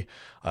 6E.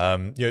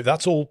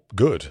 That's all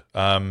good.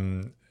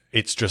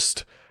 It's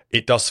just,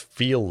 it does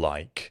feel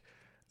like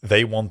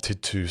they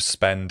wanted to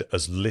spend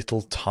as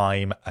little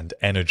time and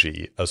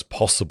energy as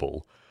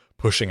possible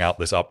pushing out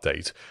this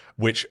update,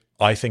 which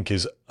I think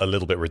is a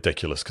little bit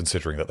ridiculous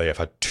considering that they have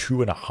had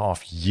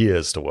 2.5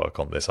 years to work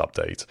on this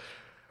update.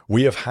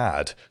 We have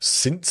had,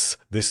 since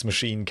this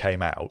machine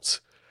came out,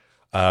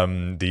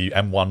 the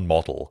M1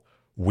 model,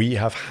 we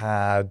have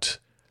had,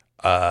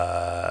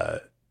 3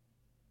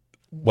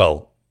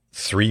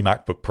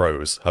 MacBook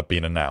Pros have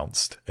been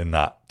announced in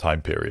that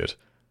time period.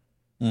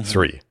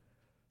 3.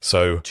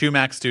 So 2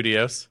 Mac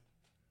Studios.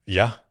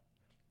 Yeah.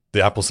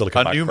 The Apple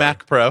Silicon Mac Pro.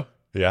 Mac Pro.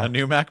 Yeah. A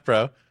new Mac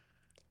Pro.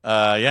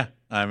 I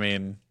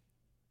mean,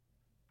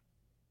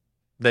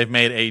 they've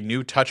made a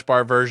new Touch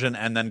Bar version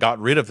and then got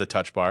rid of the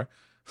Touch Bar.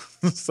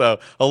 So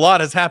a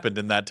lot has happened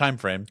in that time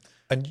frame.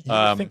 And you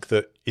would think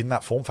that in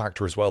that form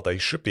factor as well, they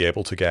should be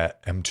able to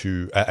get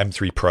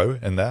M3 Pro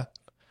in there.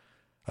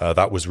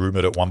 That was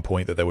rumored at one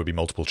point that there would be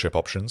multiple chip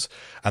options.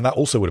 And that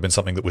also would have been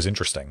something that was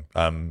interesting,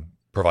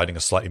 providing a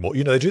slightly more...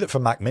 they do that for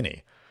Mac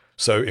Mini.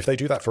 So if they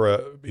do that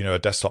for a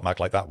desktop Mac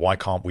like that, why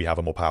can't we have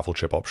a more powerful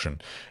chip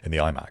option in the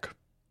iMac?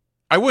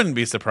 I wouldn't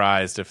be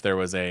surprised if there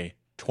was a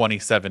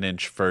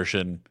 27-inch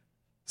version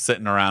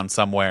sitting around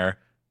somewhere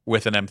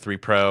with an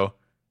M3 Pro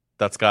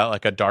that's got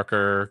like a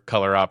darker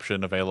color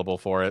option available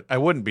for it. I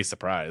wouldn't be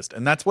surprised.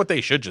 And that's what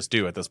they should just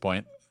do at this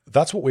point.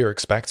 That's what we're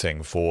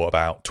expecting for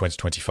about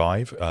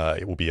 2025.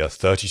 It will be a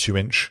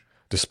 32-inch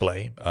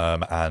display,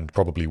 and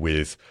probably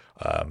with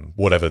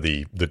whatever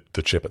the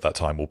chip at that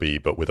time will be,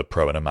 but with a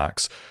Pro and a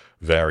Max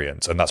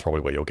variant. And that's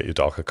probably where you'll get your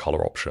darker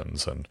color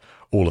options and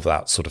all of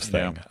that sort of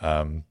thing.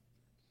 Yeah.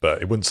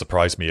 But it wouldn't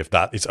surprise me if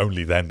it's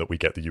only then that we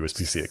get the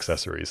USB-C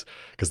accessories,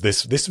 because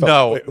this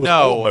felt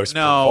almost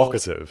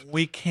provocative.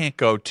 We can't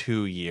go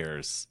 2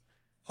 years.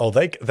 Oh,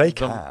 they can. They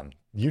can.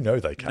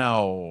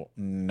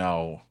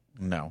 No.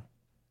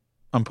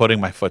 I'm putting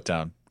my foot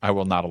down. I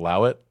will not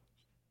allow it.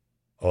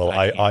 Well,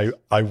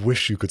 I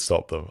wish you could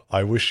stop them.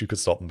 I wish you could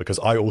stop them, because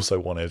I also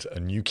wanted a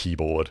new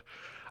keyboard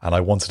and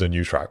I wanted a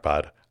new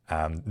trackpad.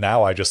 And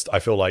now I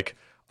feel like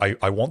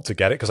I want to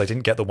get it, because I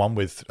didn't get the one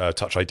with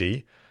Touch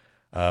ID.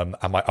 And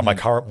my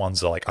current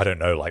ones are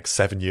like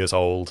 7 years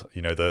old.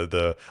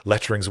 The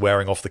lettering's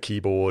wearing off the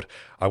keyboard.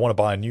 I want to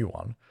buy a new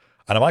one.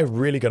 And am I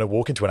really going to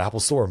walk into an Apple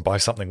store and buy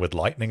something with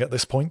Lightning at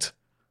this point?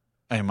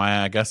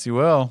 I guess you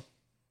will.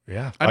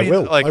 Yeah, I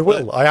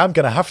will. I am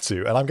going to have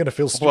to, and I'm going to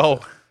feel stupid.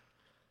 Well,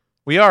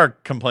 we are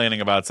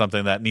complaining about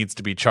something that needs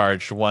to be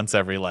charged once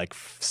every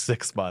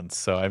 6 months.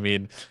 So, I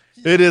mean,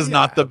 it is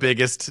not the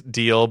biggest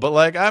deal,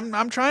 but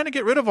I'm trying to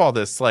get rid of all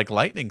this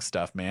Lightning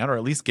stuff, man, or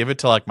at least give it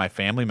to my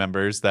family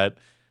members that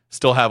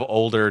still have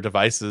older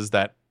devices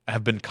that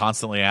have been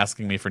constantly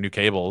asking me for new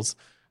cables.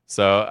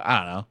 So I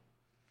don't know.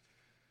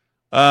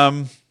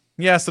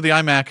 So the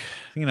iMac,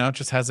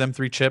 just has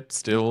M3 chip,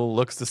 still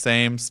looks the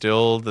same,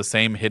 still the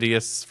same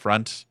hideous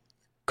front.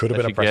 Could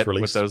have been a press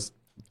release with those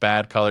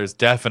bad colors.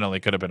 Definitely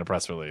could have been a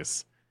press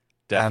release.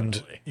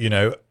 Definitely.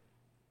 And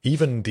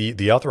even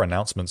the other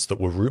announcements that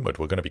were rumored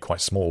were going to be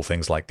quite small,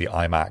 things like the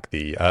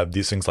iMac,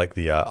 these things like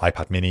the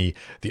iPad Mini,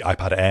 the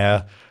iPad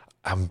Air.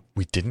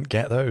 We didn't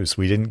get those.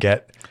 We didn't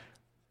get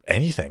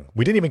anything.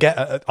 We didn't even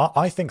get.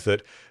 I think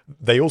that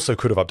they also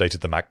could have updated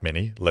the Mac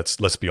Mini.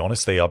 Let's be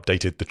honest. They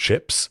updated the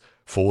chips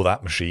for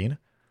that machine,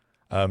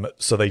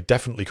 so they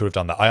definitely could have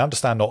done that. I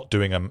understand not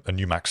doing a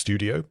new Mac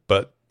Studio,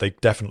 but they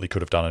definitely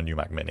could have done a new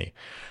Mac Mini,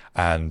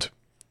 and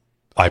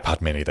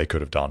iPad Mini they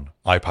could have done,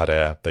 iPad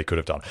Air they could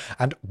have done.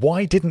 And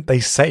why didn't they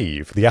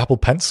save the Apple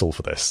Pencil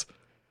for this?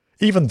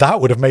 Even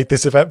that would have made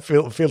this event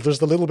feel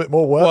just a little bit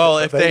more worth it. Well,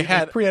 if they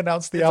had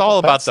pre-announced the Apple Pencil. It's all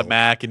about the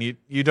Mac, and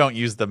you don't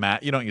use the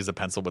Mac, you don't use the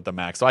Pencil with the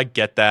Mac. So I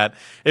get that.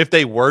 If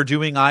they were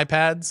doing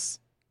iPads,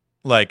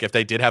 if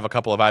they did have a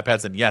couple of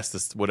iPads, then yes,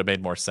 this would have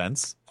made more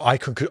sense. I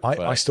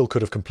still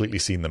could have completely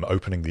seen them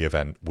opening the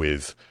event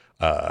with,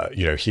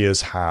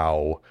 here's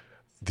how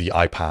the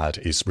iPad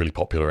is really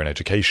popular in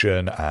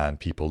education and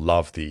people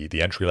love the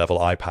entry-level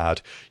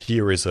iPad.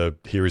 Here is a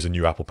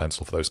new Apple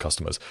Pencil for those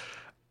customers.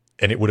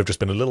 And it would have just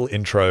been a little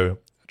intro,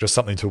 just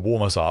something to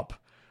warm us up,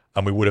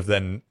 and we would have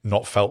then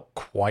not felt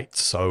quite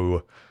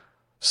so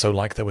So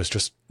like there was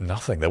just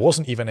nothing. There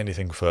wasn't even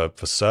anything for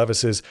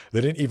services.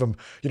 They didn't even,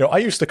 I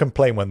used to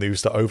complain when they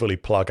used to overly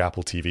plug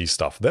Apple TV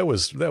stuff. There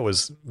was,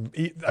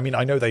 I mean,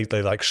 I know they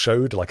like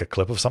showed like a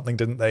clip of something,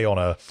 didn't they, on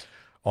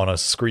a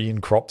screen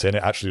cropped in.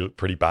 It actually looked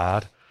pretty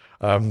bad.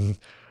 In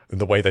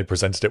the way they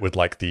presented it with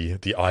like the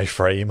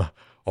iframe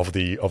of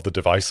the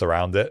device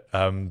around it.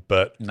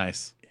 But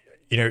nice.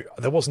 There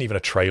wasn't even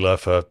a trailer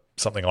for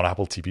something on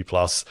Apple TV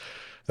Plus.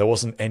 There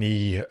wasn't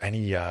any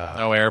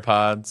no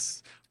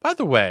AirPods. By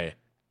the way,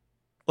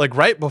 like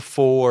right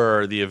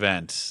before the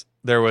event,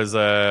 there was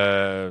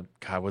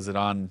was it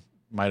on?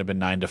 Might have been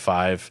 9 to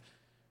 5.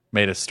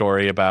 Made a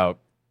story about,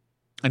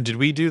 and did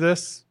we do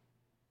this?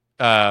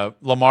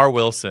 Lamar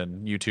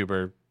Wilson,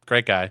 YouTuber,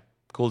 great guy,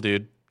 cool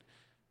dude,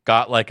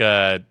 got like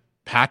a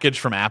package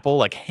from Apple,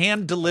 like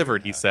hand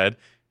delivered. He said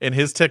in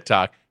his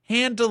TikTok,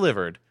 hand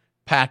delivered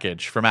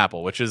package from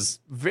Apple, which is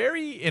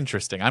very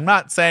interesting. I'm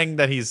not saying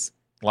that he's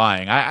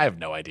lying. I have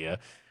no idea.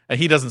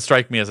 He doesn't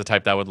strike me as a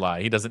type that would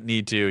lie. He doesn't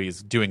need to.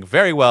 He's doing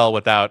very well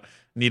without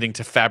needing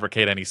to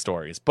fabricate any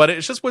stories. But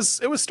it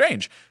was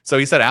strange. So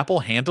he said Apple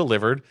hand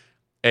delivered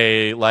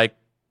a like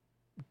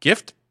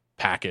gift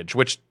package,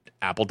 which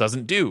Apple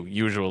doesn't do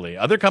usually.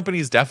 Other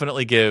companies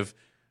definitely give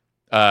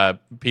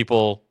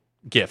people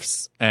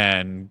gifts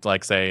and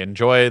like say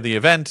enjoy the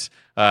event.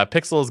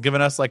 Pixel's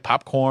given us like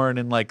popcorn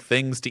and like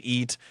things to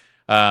eat,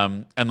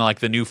 and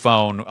like the new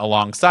phone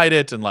alongside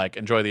it, and like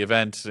enjoy the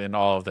event and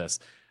all of this.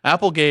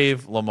 Apple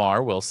gave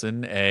Lamar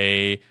Wilson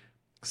a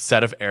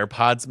set of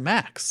AirPods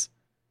Max.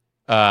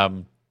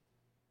 And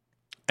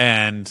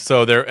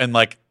so they're, and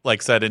like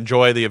said,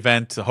 enjoy the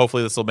event.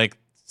 Hopefully this will make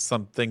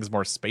some things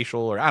more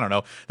spatial, or I don't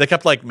know. They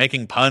kept like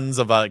making puns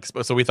of like,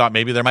 so we thought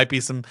maybe there might be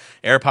some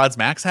AirPods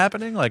Max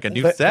happening, like a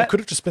new set. There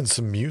could have just been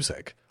some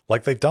music.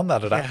 Like they've done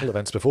that at Apple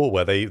events before,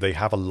 where they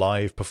have a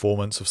live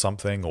performance of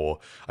something, or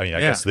I mean, I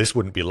guess this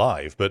wouldn't be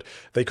live, but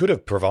they could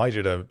have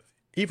provided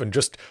even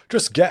just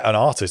get an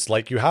artist.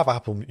 Like you have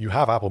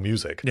Apple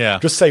Music. Yeah.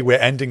 Just say we're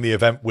ending the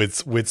event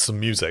with some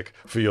music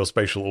for your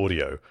spatial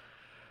audio.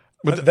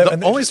 But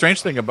the only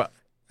strange thing about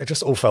it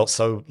just all felt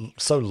so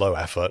low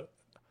effort.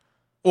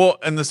 Well,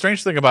 and the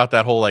strange thing about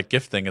that whole like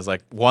gift thing is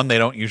like, one, they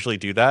don't usually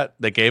do that.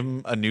 They gave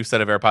him a new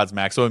set of AirPods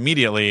Max, so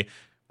immediately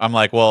I'm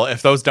like, well,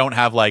 if those don't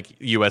have like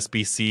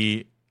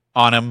USB-C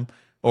on them,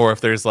 or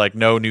if there's like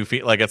no new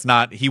like it's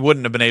not, he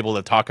wouldn't have been able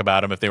to talk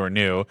about them if they were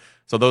new.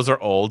 So those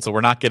are old. So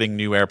we're not getting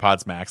new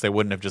AirPods Max. They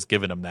wouldn't have just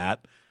given him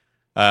that.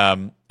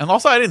 And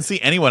also I didn't see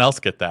anyone else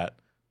get that.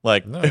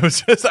 Like It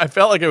was just, I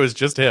felt like it was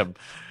just him.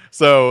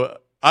 So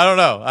I don't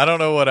know. I don't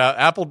know what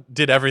Apple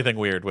did everything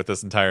weird with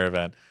this entire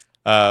event.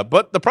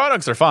 But the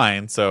products are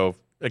fine. So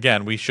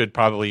again, we should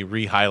probably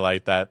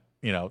re-highlight that,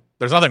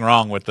 there's nothing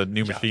wrong with the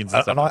new machines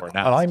and stuff that were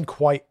announced. And I'm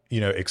quite,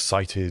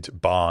 excited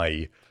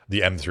by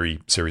the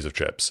M3 series of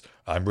chips.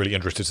 I'm really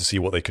interested to see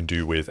what they can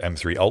do with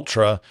M3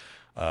 Ultra.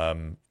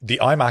 The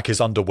iMac is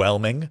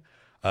underwhelming,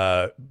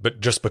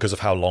 but just because of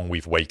how long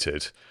we've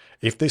waited.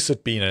 If this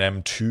had been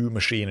an M2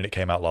 machine and it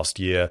came out last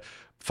year,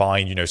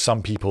 fine.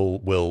 Some people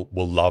will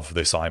love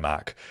this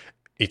iMac.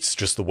 It's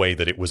just the way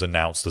that it was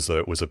announced as though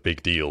it was a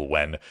big deal,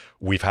 when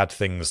we've had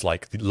things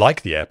like the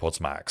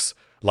AirPods Max,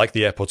 like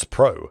the AirPods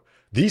Pro.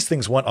 These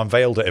things weren't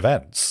unveiled at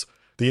events.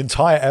 The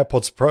entire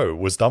AirPods Pro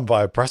was done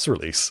by a press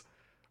release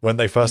when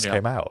they first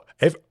came out.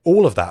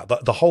 All of that,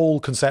 the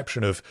whole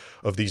conception of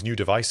these new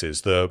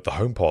devices, the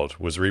HomePod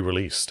was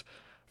re-released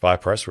via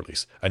press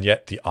release. And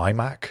yet the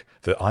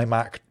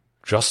iMac,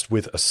 just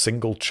with a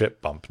single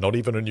chip bump, not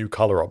even a new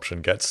color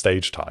option, gets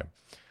stage time.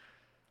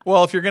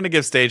 Well, if you're going to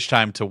give stage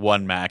time to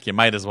one Mac, you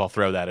might as well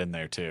throw that in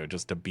there too,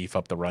 just to beef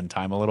up the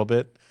runtime a little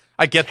bit.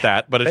 I get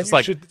that, but it's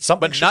like,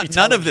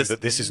 none of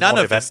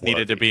this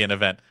needed to be an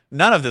event.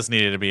 None of this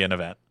needed to be an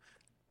event.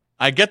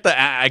 I get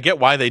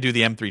why they do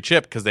the M3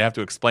 chip, because they have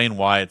to explain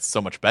why it's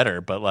so much better.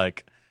 But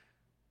like,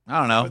 I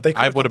don't know.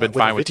 I would have been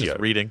fine with just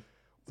reading.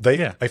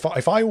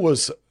 If I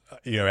was,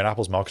 in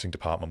Apple's marketing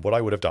department, what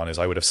I would have done is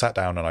I would have sat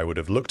down and I would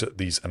have looked at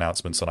these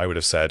announcements and I would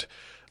have said,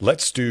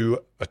 let's do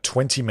a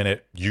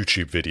 20-minute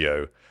YouTube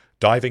video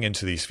diving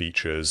into these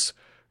features.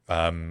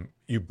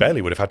 You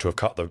barely would have had to have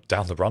cut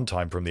down the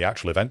runtime from the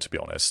actual event, to be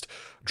honest.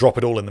 Drop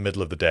it all in the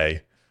middle of the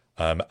day,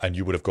 and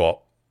you would have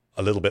got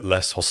a little bit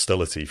less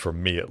hostility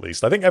from me, at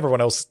least. I think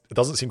everyone else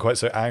doesn't seem quite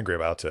so angry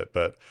about it,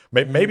 but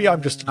maybe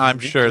I'm just. I'm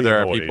sure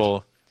there are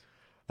people.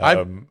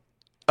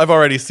 I've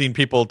already seen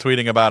people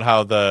tweeting about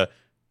how the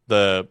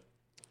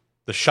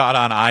shot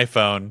on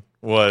iPhone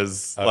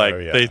was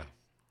where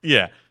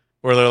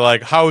they're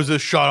like, how is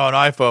this shot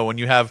on iPhone when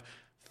you have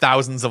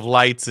thousands of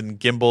lights and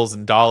gimbals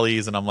and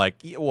dollies? And I'm like,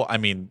 well, I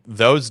mean,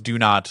 those do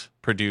not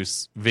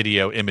produce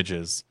video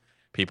images,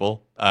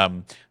 people.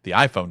 The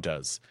iPhone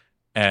does.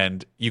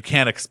 And you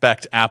can't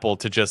expect Apple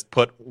to just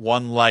put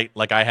one light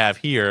like I have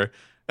here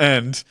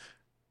and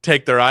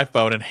take their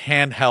iPhone and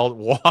handheld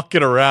walk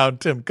it around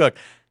Tim Cook.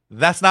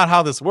 That's not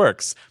how this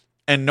works.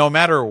 And no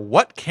matter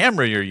what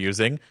camera you're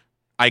using,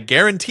 I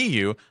guarantee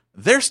you,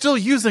 they're still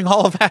using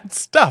all of that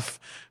stuff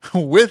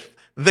with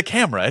the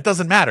camera. It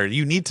doesn't matter.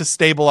 You need to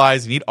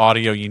stabilize. You need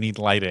audio. You need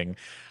lighting.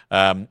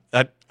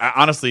 That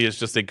honestly is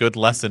just a good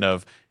lesson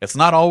of it's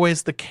not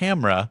always the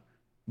camera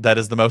that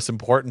is the most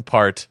important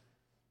part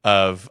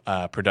of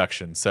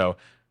production. So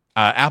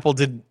Apple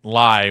didn't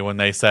lie when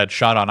they said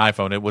shot on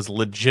iPhone. It was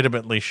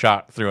legitimately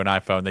shot through an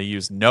iPhone. They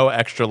used no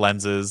extra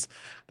lenses.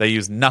 They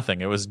used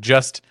nothing. It was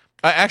just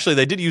actually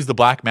they did use the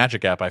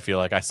Blackmagic app. I feel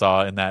like I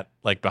saw in that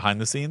like behind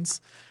the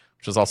scenes,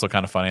 which was also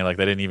kind of funny. Like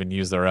they didn't even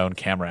use their own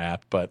camera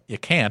app, but you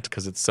can't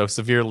because it's so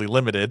severely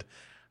limited.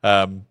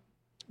 Yeah,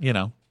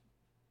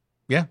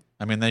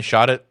 I mean, they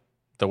shot it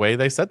the way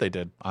they said they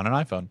did on an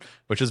iPhone,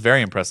 which is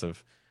very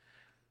impressive.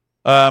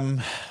 What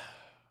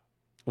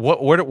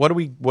do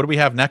we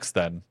have next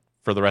then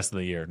for the rest of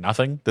the year?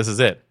 Nothing. This is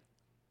it.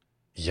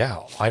 Yeah,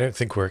 I don't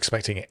think we're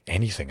expecting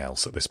anything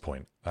else at this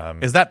point.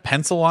 Is that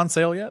pencil on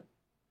sale yet?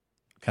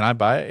 Can I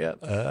buy it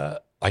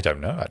yet? I don't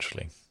know,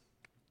 actually.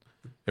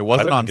 It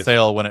wasn't on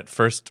sale when it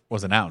first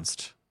was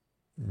announced.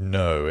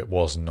 No, it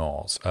was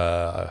not.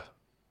 I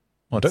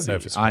don't know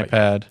if it's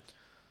iPad.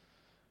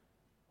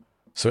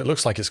 So it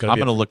looks like it's going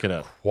to be to look it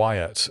up.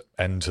 Quiet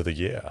end to the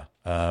year.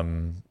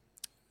 In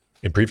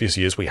previous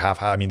years, we have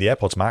had. I mean, the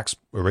AirPods Max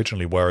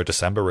originally were a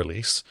December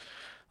release.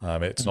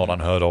 It's not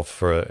unheard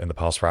of in the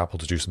past for Apple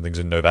to do some things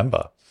in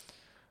November,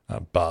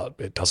 but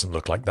it doesn't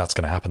look like that's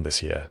going to happen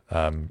this year.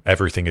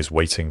 Everything is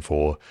waiting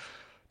for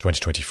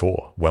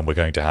 2024, when we're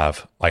going to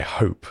have, I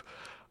hope,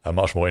 a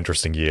much more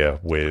interesting year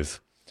with.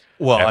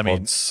 Well,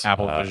 AirPods,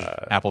 I mean,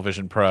 Apple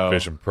Vision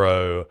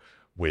Pro,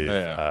 with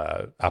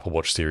Apple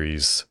Watch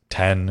Series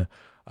 10,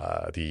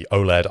 the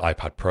OLED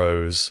iPad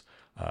Pros,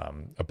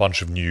 a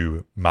bunch of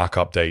new Mac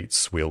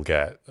updates. We'll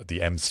get the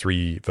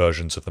M3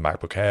 versions of the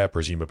MacBook Air,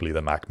 presumably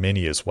the Mac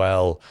Mini as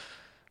well,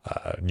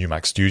 new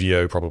Mac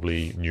Studio,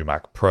 probably new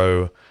Mac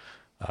Pro,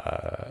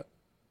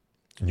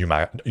 new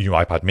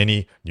iPad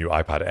Mini, new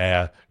iPad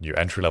Air, new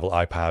entry-level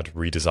iPad,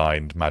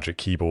 redesigned Magic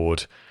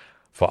Keyboard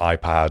for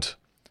iPad,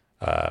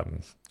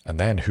 and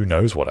then who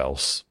knows what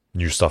else.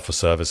 New stuff for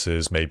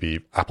services,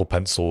 maybe Apple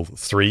Pencil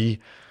 3.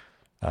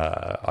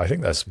 I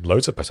think there's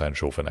loads of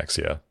potential for next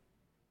year.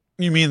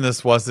 You mean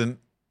this wasn't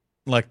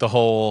like the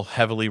whole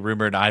heavily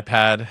rumored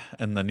iPad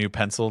and the new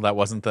pencil? That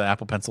wasn't the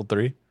Apple Pencil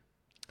 3?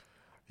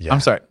 Yeah.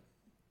 I'm sorry.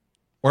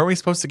 Weren't we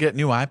supposed to get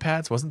new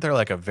iPads? Wasn't there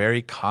like a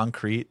very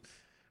concrete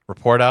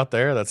report out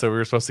there that said we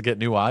were supposed to get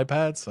new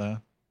iPads?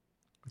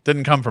 It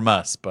didn't come from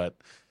us, but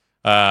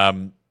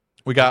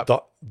we got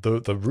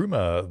the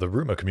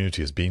rumor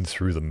community has been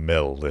through the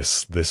mill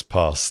this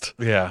past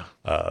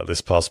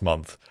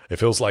month. It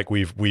feels like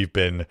we've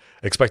been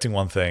expecting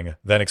one thing,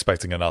 then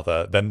expecting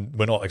another, then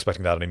we're not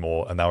expecting that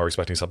anymore, and now we're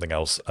expecting something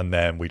else, and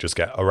then we just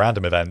get a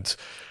random event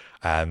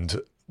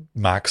and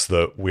Macs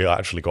that we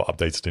actually got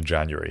updated in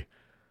January.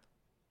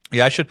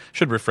 Yeah, I should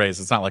rephrase.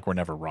 It's not like we're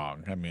never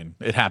wrong. I mean,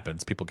 it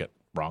happens. People get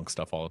wrong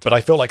stuff all the time. But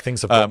I feel like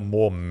things have gotten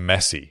more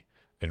messy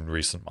in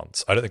recent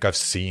months. I don't think I've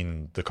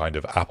seen the kind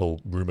of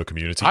Apple rumor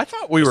community. I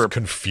thought we were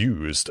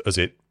confused as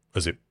it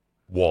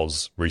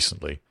was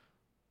recently.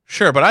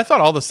 Sure, but I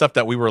thought all the stuff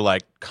that we were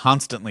like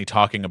constantly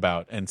talking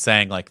about and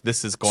saying like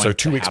this is going to happen.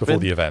 So 2 weeks before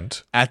the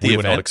event, we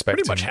were not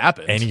expecting pretty much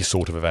happened. Any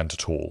sort of event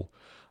at all,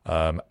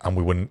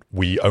 and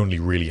we only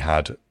really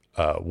had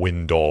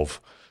wind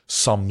of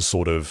some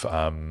sort of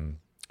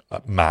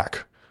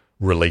Mac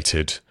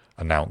related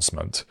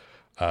announcement.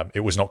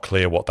 It was not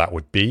clear what that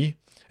would be.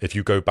 If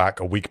you go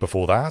back a week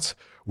before that,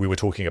 we were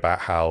talking about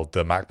how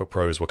the MacBook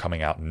Pros were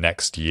coming out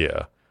next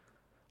year.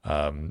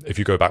 If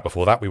you go back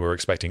before that, we were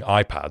expecting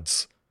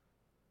iPads,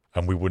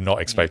 and we were not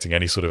expecting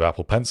any sort of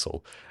Apple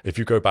Pencil. If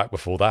you go back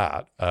before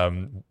that,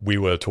 we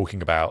were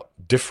talking about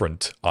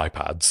different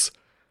iPads.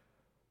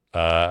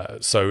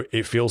 So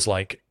it feels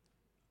like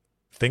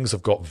things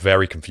have got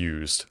very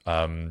confused.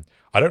 I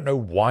don't know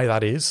why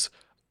that is.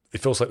 It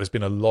feels like there's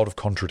been a lot of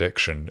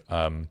contradiction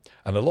and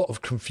a lot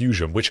of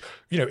confusion, which,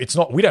 it's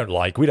not, we don't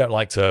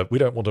want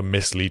to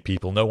mislead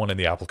people. No one in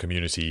the Apple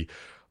community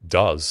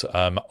does.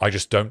 I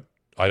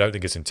don't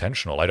think it's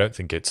intentional. I don't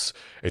think it's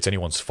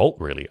anyone's fault,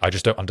 really. I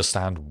just don't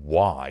understand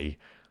why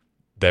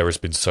there has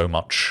been so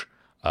much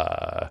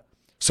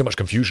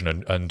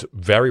confusion and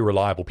very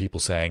reliable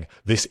people saying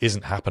this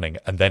isn't happening,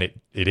 and then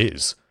it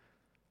is.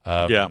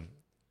 And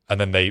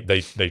then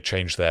they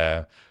change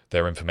their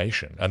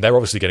information, and they're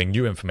obviously getting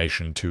new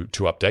information to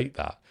update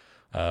that.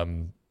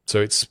 So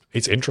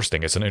it's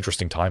interesting. It's an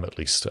interesting time, at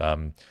least.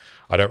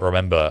 I don't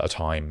remember a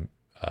time,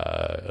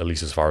 at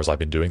least as far as I've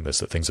been doing this,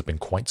 that things have been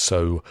quite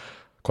so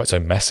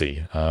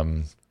messy. I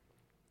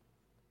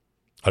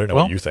don't know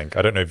what you think.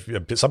 I don't know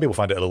if some people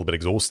find it a little bit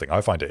exhausting.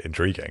 I find it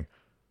intriguing.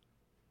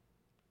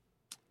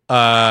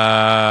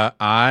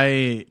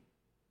 I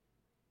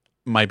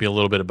might be a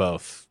little bit of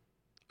both.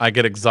 I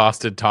get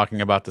exhausted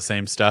talking about the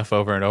same stuff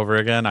over and over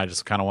again. I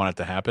just kind of want it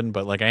to happen,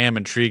 but like I am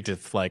intrigued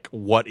with like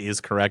what is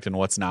correct and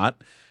what's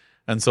not.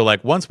 And so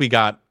like once we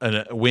got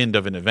a wind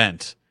of an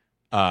event,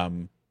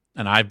 and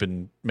I've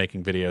been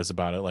making videos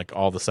about it, like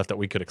all the stuff that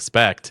we could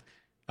expect,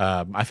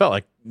 I felt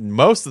like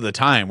most of the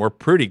time we're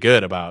pretty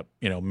good about,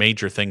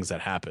 major things that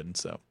happen.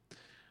 So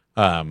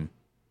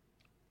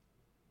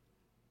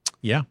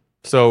Yeah.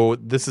 So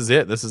this is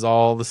it. This is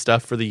all the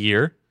stuff for the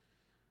year.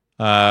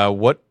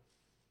 What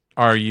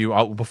are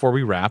you, before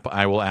we wrap,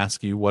 I will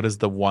ask you, what is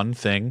the one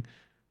thing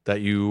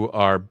that you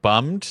are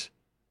bummed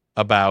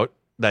about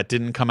that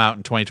didn't come out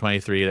in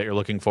 2023 that you're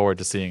looking forward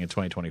to seeing in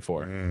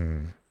 2024?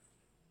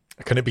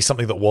 Can it be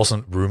something that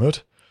wasn't rumored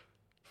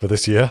for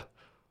this year?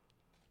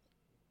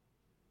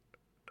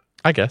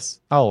 I guess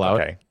I'll allow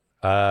it.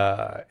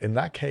 Okay. In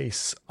that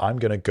case, I'm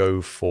going to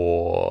go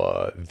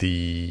for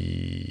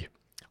the...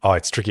 Oh,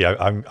 it's tricky.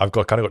 I've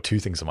got two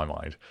things in my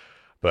mind.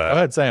 But Go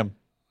ahead, Sam.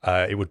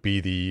 It would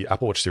be the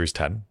Apple Watch Series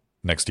 10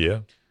 next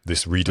year,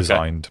 this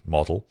redesigned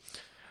model.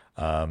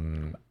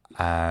 And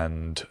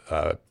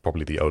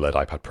probably the OLED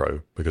iPad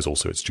Pro, because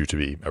also it's due to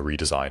be a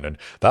redesign. And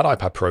that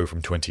iPad Pro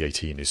from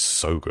 2018 is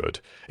so good.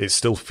 It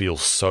still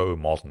feels so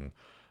modern,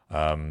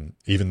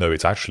 even though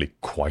it's actually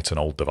quite an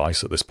old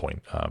device at this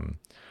point.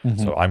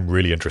 So I'm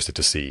really interested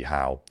to see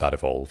how that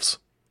evolves.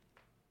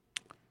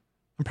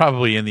 I'm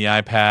probably in the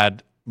iPad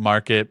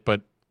market,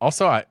 but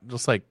also I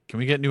just like, can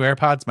we get new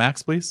AirPods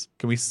Max, please?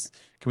 Can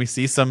we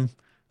see some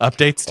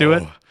updates to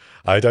it?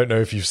 I don't know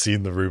if you've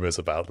seen the rumors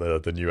about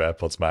the new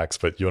AirPods Max,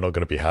 but you're not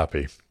going to be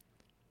happy.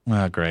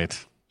 Oh,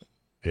 great.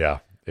 Yeah.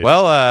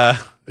 Well,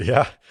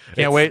 yeah.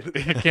 Can't wait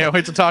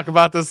to talk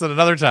about this at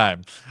another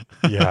time.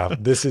 Yeah,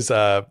 this is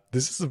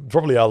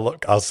probably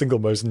our single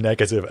most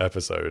negative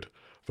episode,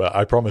 but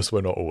I promise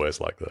we're not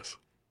always like this.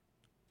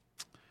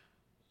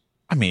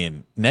 I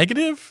mean,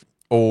 negative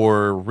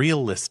or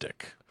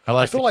realistic?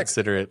 I feel like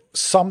consider it.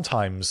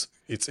 Sometimes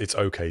it's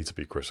okay to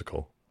be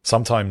critical.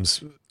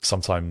 Sometimes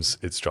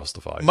it's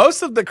justified.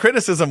 Most of the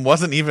criticism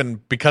wasn't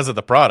even because of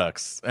the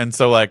products. And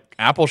so like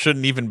Apple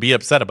shouldn't even be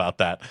upset about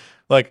that.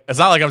 Like, it's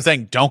not like I'm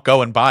saying don't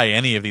go and buy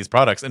any of these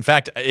products. In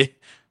fact,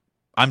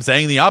 I'm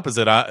saying the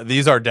opposite.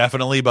 These are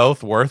definitely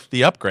both worth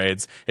the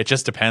upgrades. It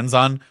just depends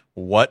on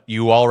what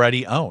you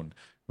already own,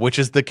 which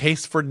is the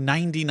case for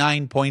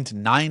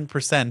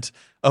 99.9%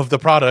 of the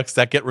products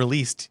that get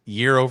released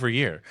year over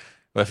year.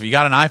 But if you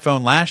got an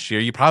iPhone last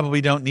year, you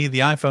probably don't need the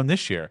iPhone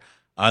this year,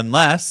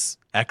 unless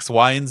X,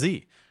 Y, and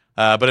Z.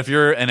 But if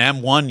you're an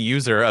M1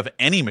 user of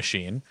any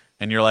machine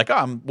and you're like,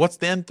 what's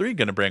the M3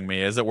 going to bring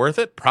me? Is it worth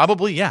it?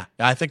 Probably, yeah.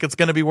 I think it's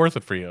going to be worth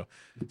it for you.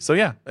 So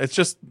yeah, it's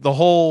just the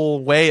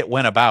whole way it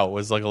went about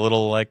was like a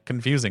little like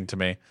confusing to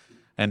me,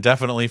 and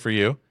definitely for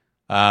you.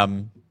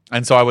 And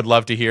so I would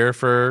love to hear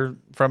from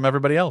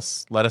everybody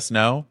else. Let us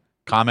know.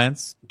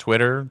 Comments,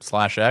 Twitter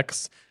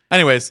 /X.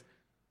 Anyways,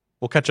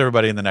 we'll catch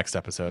everybody in the next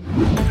episode.